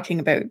when we're talking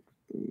about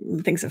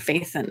things of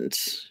faith and,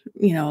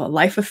 a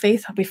life of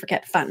faith, we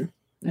forget fun.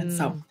 And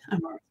so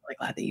I'm really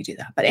glad that you do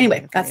that. But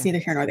anyway, that's neither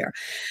here nor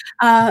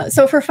there.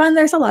 So for fun,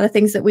 there's a lot of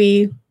things that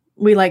we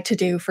like to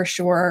do for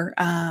sure.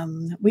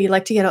 We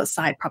like to get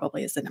outside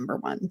probably is the number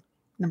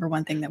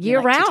one thing that we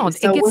year like round. To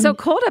do. So it gets so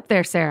cold up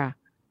there, Sarah.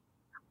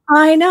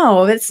 I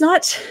know it's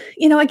not,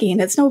 again,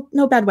 it's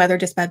no bad weather,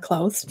 just bad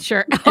clothes.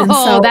 Sure.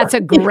 That's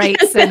a great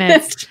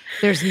sentence.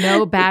 There's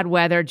no bad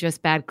weather,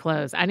 just bad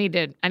clothes. I need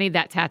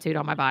that tattooed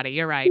on my body.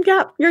 You're right.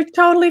 Yeah, you're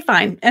totally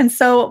fine. And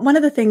so one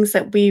of the things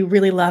that we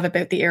really love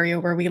about the area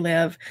where we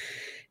live,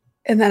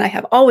 and that I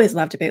have always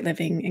loved about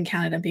living in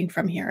Canada, being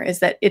from here, is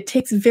that it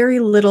takes very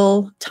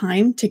little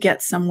time to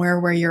get somewhere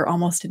where you're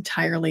almost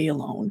entirely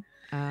alone.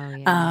 Oh,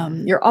 yeah.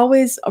 You're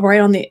always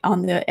right on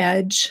the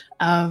edge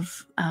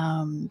of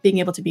being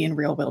able to be in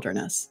real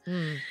wilderness,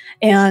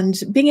 and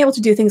being able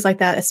to do things like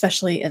that,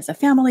 especially as a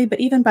family,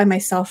 but even by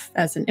myself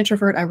as an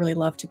introvert, I really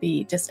love to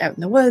be just out in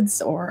the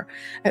woods or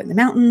out in the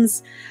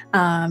mountains.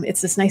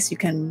 It's just nice. You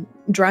can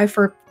drive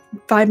for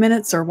 5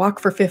 minutes or walk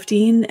for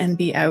 15 and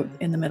be out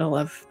in the middle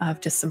of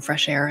just some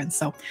fresh air. And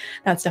so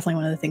that's definitely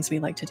one of the things we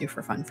like to do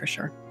for fun, for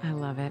sure. I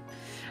love it.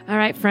 All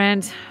right,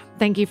 friend.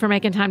 Thank you for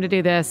making time to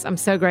do this. I'm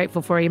so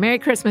grateful for you. Merry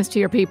Christmas to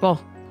your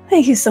people.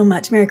 Thank you so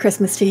much. Merry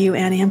Christmas to you,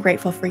 Annie. I'm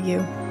grateful for you.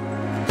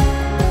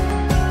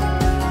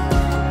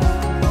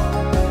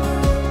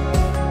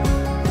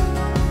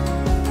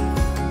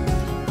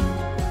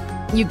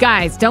 You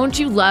guys, don't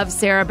you love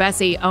Sarah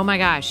Bessey? Oh my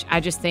gosh.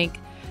 I just think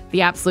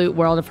the absolute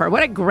world of her.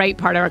 What a great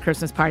part of our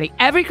Christmas party.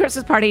 Every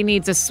Christmas party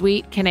needs a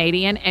sweet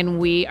Canadian, and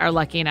we are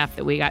lucky enough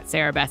that we got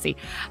Sarah Bessey.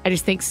 I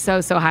just think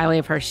so highly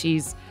of her.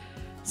 She's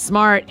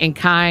smart and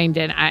kind,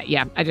 and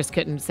I just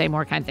couldn't say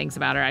more kind things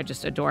about her. I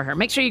just adore her.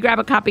 Make sure you grab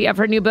a copy of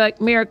her new book,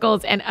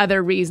 Miracles and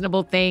Other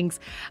Reasonable Things,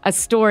 a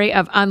story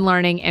of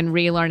unlearning and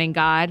relearning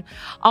God.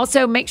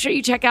 Also, make sure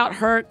you check out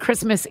her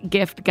Christmas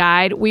gift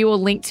guide. We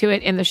will link to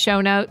it in the show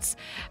notes.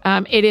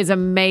 It is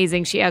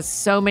amazing. She has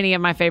so many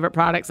of my favorite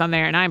products on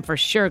there, and I'm for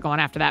sure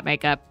going after that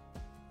makeup.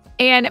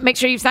 And make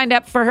sure you've signed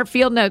up for her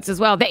field notes as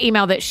well, the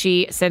email that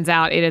she sends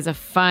out. It is a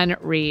fun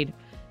read.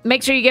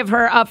 Make sure you give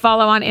her a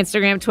follow on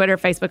Instagram, Twitter,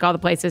 Facebook, all the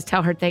places.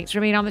 Tell her thanks for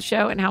being on the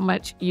show and how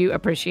much you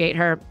appreciate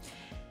her.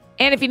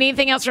 And if you need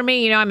anything else from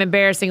me, I'm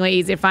embarrassingly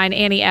easy to find.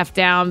 Annie F.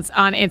 Downs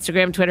on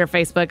Instagram, Twitter,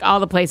 Facebook, all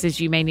the places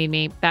you may need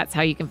me. That's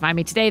how you can find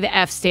me. Today, the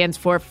F stands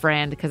for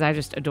friend, because I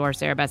just adore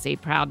Sarah Bessey.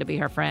 Proud to be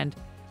her friend.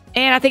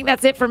 And I think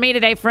that's it for me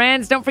today,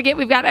 friends. Don't forget,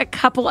 we've got a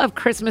couple of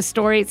Christmas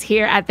stories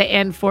here at the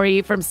end for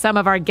you from some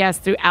of our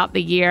guests throughout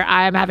the year.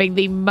 I am having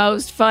the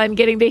most fun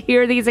getting to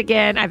hear these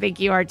again. I think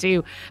you are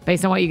too,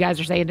 based on what you guys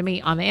are saying to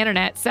me on the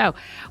internet. So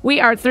we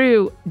are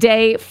through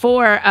day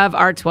 4 of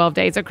our 12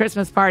 days of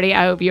Christmas party.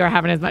 I hope you are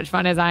having as much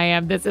fun as I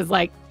am. This is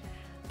like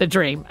the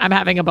dream. I'm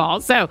having a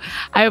ball. So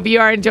I hope you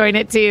are enjoying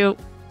it too.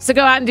 So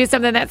go out and do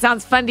something that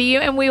sounds fun to you,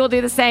 and we will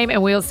do the same.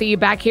 And we'll see you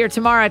back here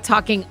tomorrow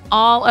talking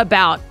all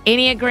about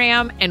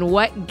Enneagram and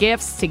what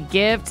gifts to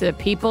give to the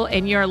people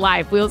in your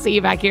life. We'll see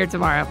you back here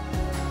tomorrow.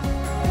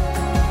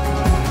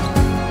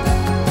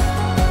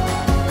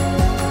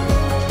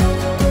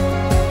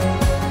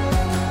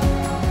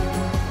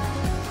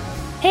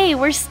 Hey,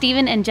 we're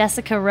Stephen and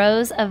Jessica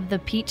Rose of The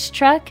Peach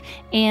Truck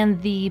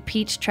and the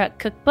Peach Truck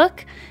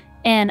Cookbook.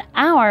 And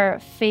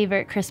our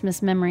favorite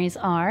Christmas memories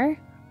are...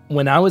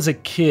 When I was a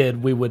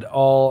kid, we would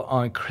all,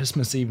 on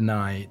Christmas Eve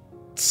night,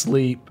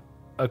 sleep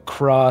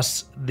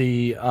across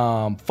the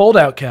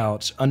fold-out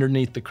couch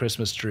underneath the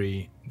Christmas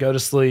tree, go to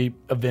sleep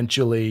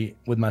eventually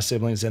with my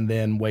siblings, and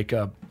then wake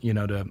up,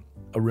 to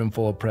a room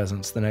full of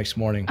presents the next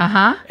morning.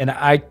 And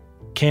I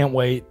can't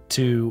wait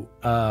to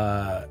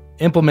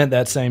implement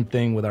that same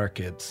thing with our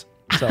kids.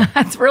 So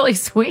that's really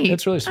sweet.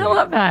 It's really sweet. I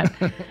love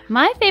that.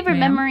 My favorite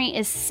memory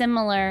is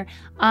similar.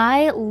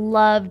 I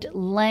loved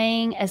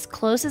laying as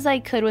close as I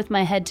could with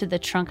my head to the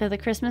trunk of the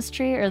Christmas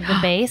tree or the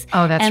base.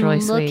 Oh, that's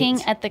really sweet. And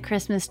looking at the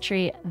Christmas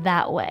tree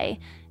that way.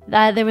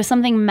 There was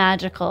something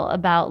magical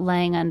about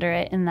laying under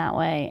it in that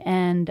way.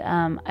 And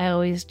I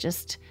always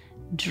just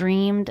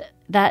dreamed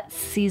that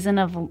season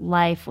of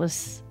life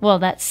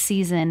that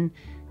season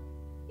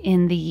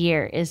in the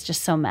year is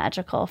just so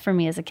magical for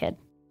me as a kid.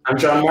 I'm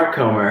John Mark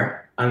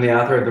Comer. I'm the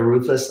author of The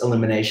Ruthless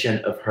Elimination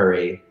of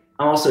Hurry.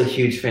 I'm also a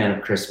huge fan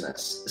of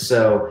Christmas.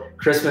 So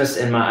Christmas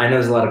I know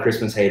there's a lot of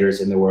Christmas haters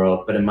in the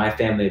world, but in my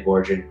family of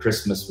origin,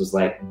 Christmas was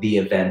like the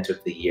event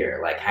of the year.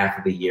 Like half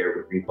of the year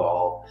would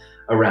revolve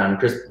around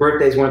Christmas.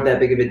 Birthdays weren't that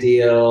big of a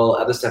deal.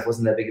 Other stuff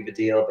wasn't that big of a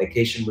deal.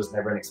 Vacation was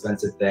never an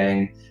expensive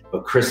thing,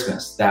 but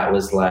Christmas, that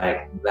was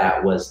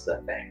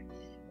the thing.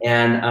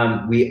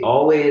 And we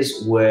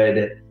always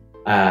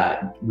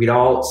we'd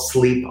all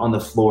sleep on the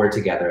floor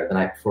together the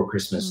night before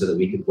Christmas so that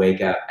we could wake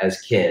up as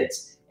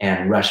kids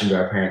and rush into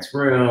our parents'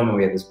 room. And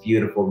we had this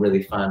beautiful,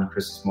 really fun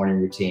Christmas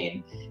morning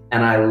routine.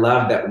 And I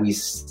love that we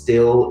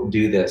still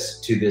do this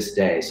to this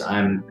day. So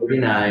I'm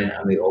 39.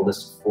 I'm the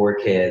oldest of 4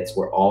 kids.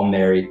 We're all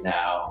married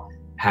now.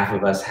 Half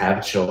of us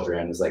have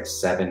children. There's like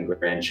 7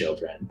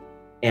 grandchildren.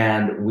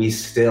 And we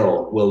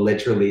still will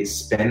literally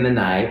spend the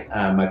night.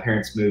 My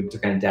parents moved to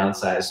kind of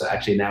downsize. So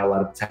actually now a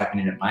lot of it's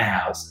happening at my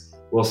house.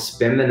 We'll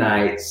spend the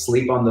night,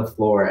 sleep on the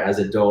floor as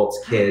adults,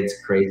 kids,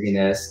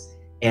 craziness,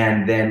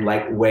 and then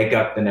wake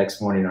up the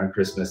next morning on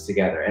Christmas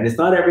together. And it's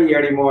not every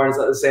year anymore. It's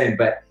not the same,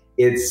 but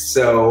it's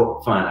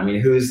so fun. I mean,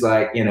 who does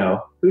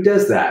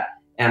that?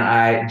 And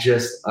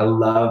I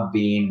love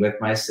being with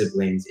my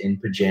siblings in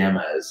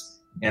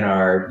pajamas in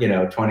our,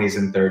 20s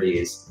and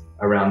 30s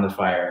around the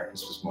fire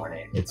Christmas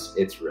morning.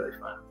 It's really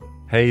fun.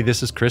 Hey,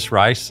 this is Chris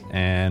Rice,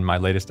 and my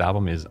latest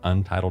album is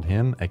Untitled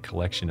Hymn, a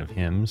collection of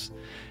hymns.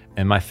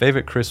 And my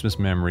favorite Christmas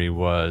memory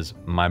was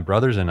my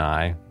brothers and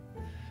I,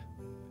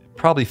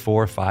 probably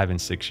 4, 5,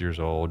 and 6 years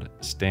old,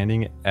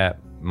 standing at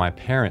my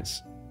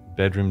parents'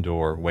 bedroom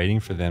door waiting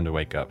for them to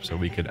wake up so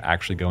we could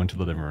actually go into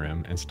the living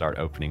room and start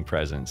opening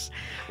presents.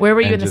 Where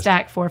were you in the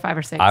stack, 4, 5,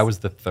 or 6? I was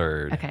the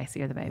third. Okay, so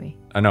you're the baby.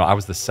 No, I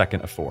was the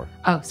second of 4.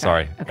 Oh,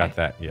 sorry. Okay. Got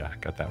that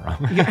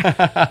wrong.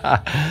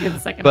 You're the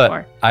second of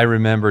 4. I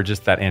remember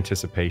just that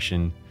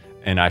anticipation,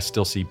 and I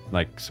still see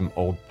some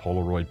old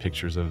Polaroid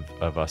pictures of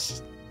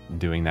us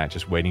doing that,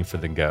 just waiting for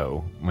the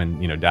go when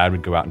Dad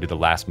would go out and do the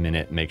last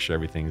minute, make sure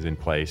everything's in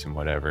place and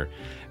whatever,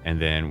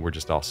 and then we're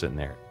just all sitting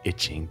there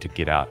itching to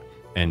get out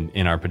and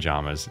in our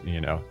pajamas,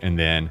 and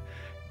then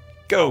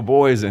go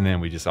boys, and then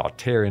we just all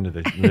tear into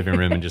the living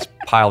room and just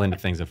pile into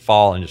things and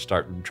fall and just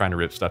start trying to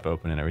rip stuff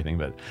open and everything.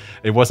 But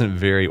it wasn't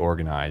very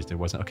organized. It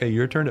wasn't okay,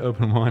 your turn to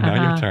open one,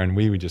 now your turn.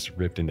 We just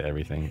ripped into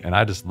everything, and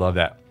I just love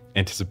that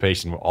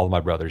anticipation with all of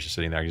my brothers just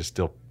sitting there. I just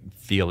still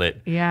feel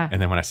it. Yeah.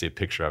 And then when I see a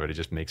picture of it, it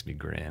just makes me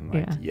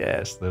grin.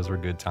 Yes, those were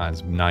good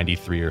times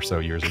 93 or so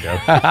years ago.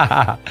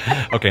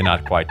 Okay,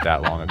 not quite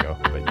that long ago,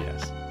 but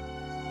yes.